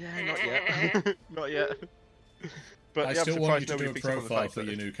 yeah, not yet, not yet. But I yeah, still I'm want you surprised to do nobody a picked up on the profile fact for that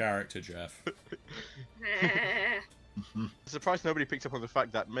your new character, Jeff. I'm surprised nobody picked up on the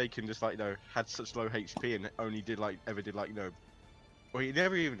fact that Macon just like had such low HP and only did ever did well, he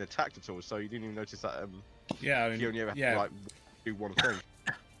never even attacked at all, so you didn't even notice that Yeah, I mean, he only ever had to do one thing.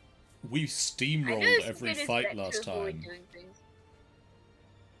 We steamrolled every fight last time.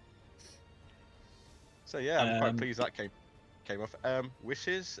 So yeah, I'm quite pleased that came off.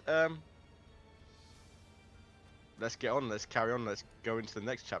 Wishes. Let's get on. Let's carry on. Let's go into the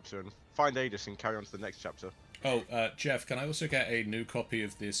next chapter and find Adis and carry on to the next chapter. Oh, Jeff, can I also get a new copy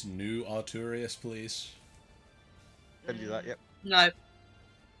of this new Arturius, please? Can do that. Yep. No.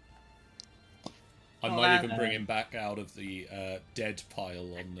 I might even bring him back out of the dead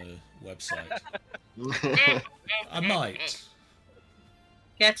pile on the website. I might.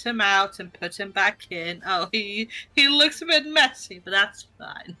 Get him out and put him back in. Oh, he looks a bit messy, but that's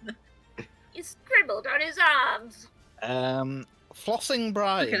fine. He scribbled on his arms. Flossing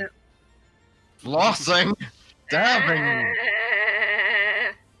Brian. Flossing? Dabbing!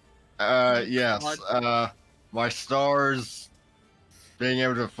 Yes. My stars being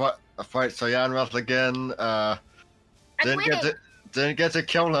able to fight Cyanwrath again. Didn't get to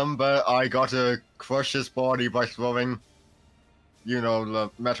kill him, but I got to crush his body by throwing,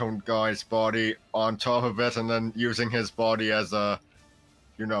 the metal guy's body on top of it, and then using his body as a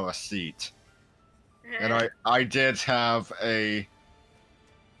seat. And I did have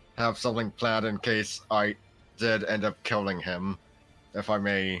something planned in case I did end up killing him, if I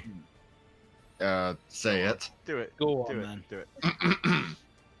may say it. Do it. Go on, man. Do it.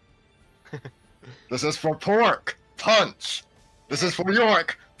 This is for Pork. Punch. This is for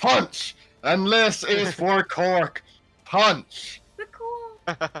York. Punch. And this is for Cork. Punch.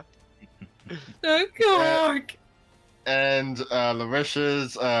 No, Cork. And the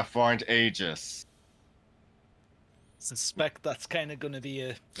wishes find Aegis. Suspect that's kind of going to be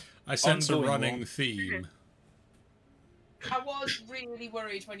a. I sense a ongoing running one. theme. I was really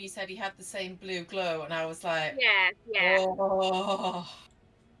worried when you said he had the same blue glow, and I was like, Yeah. oh.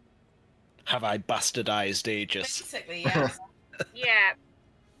 Have I bastardized Aegis? Basically, yes. Yeah.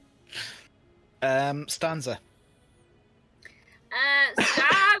 Stanza.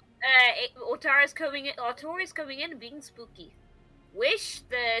 Otara's coming in and being spooky. Wish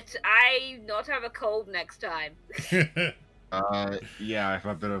that I not have a cold next time. Yeah, I have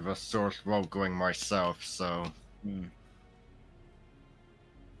a bit of a sore throat going myself, so.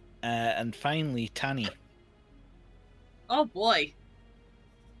 And finally, Tanny. Oh boy.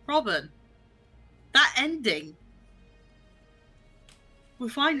 Robin. That ending. We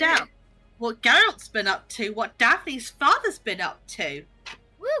find out what Geralt's been up to, what Daphne's father's been up to.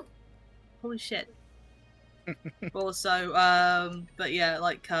 Woo! Holy shit. Also, but yeah,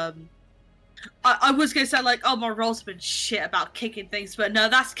 I was gonna say my rolls have been shit about kicking things, but no,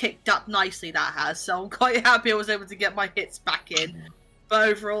 that's kicked up nicely, that has, so I'm quite happy I was able to get my hits back in. But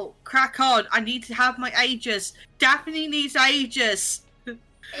overall, crack on. I need to have my Aegis. Daphne needs Aegis.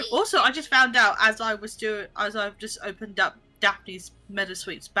 Also, I just found out as I've just opened up Daphne's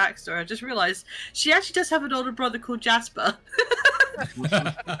Meadowsweet's backstory, I just realised she actually does have an older brother called Jasper.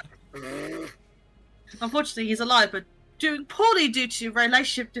 Unfortunately, he's alive, but doing poorly due to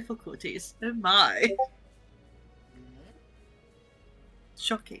relationship difficulties. Oh my.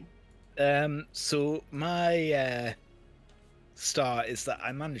 Shocking. So my start is that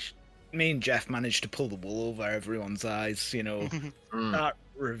me and Jeff managed to pull the wool over everyone's eyes, That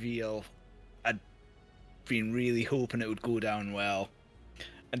reveal, I'd been really hoping it would go down well.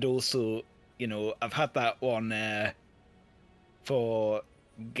 And also, I've had that one for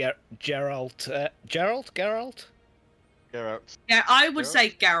Geralt. Yeah, I would Geralt? say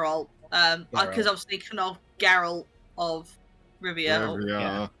Geralt, because I was thinking of Geralt of Rivia.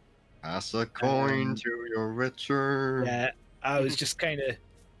 Rivia. Pass a coin to your richer. Yeah, I was just I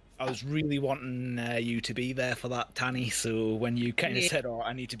was really wanting you to be there for that, Tanny, so when you said, oh,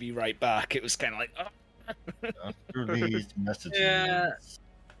 I need to be right back, it was kind of like, oh. After these messages. Yeah.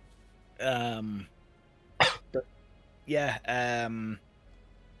 yeah,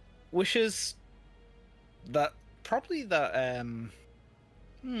 wishes that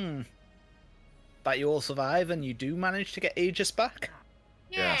that you all survive and you do manage to get Aegis back.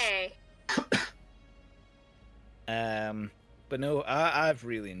 Yes. Yay. But no, I've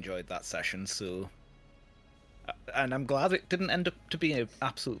really enjoyed that session, so... And I'm glad it didn't end up to be an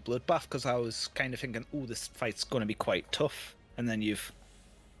absolute bloodbath, because I was kind of thinking, oh, this fight's going to be quite tough, and then you've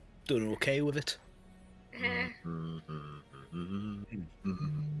done okay with it.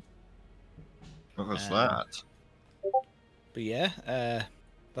 What was that? But yeah,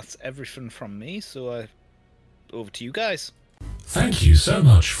 that's everything from me, so over to you guys. Thank you so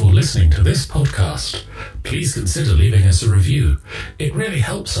much for listening to this podcast. Please consider leaving us a review. It really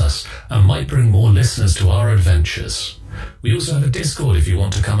helps us and might bring more listeners to our adventures. We also have a Discord if you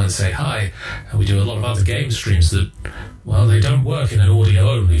want to come and say hi, and we do a lot of other game streams that, well, they don't work in an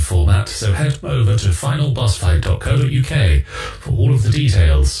audio-only format, so head over to finalbossfight.co.uk for all of the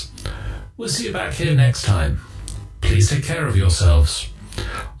details. We'll see you back here next time. Please take care of yourselves.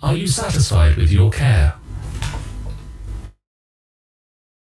 Are you satisfied with your care?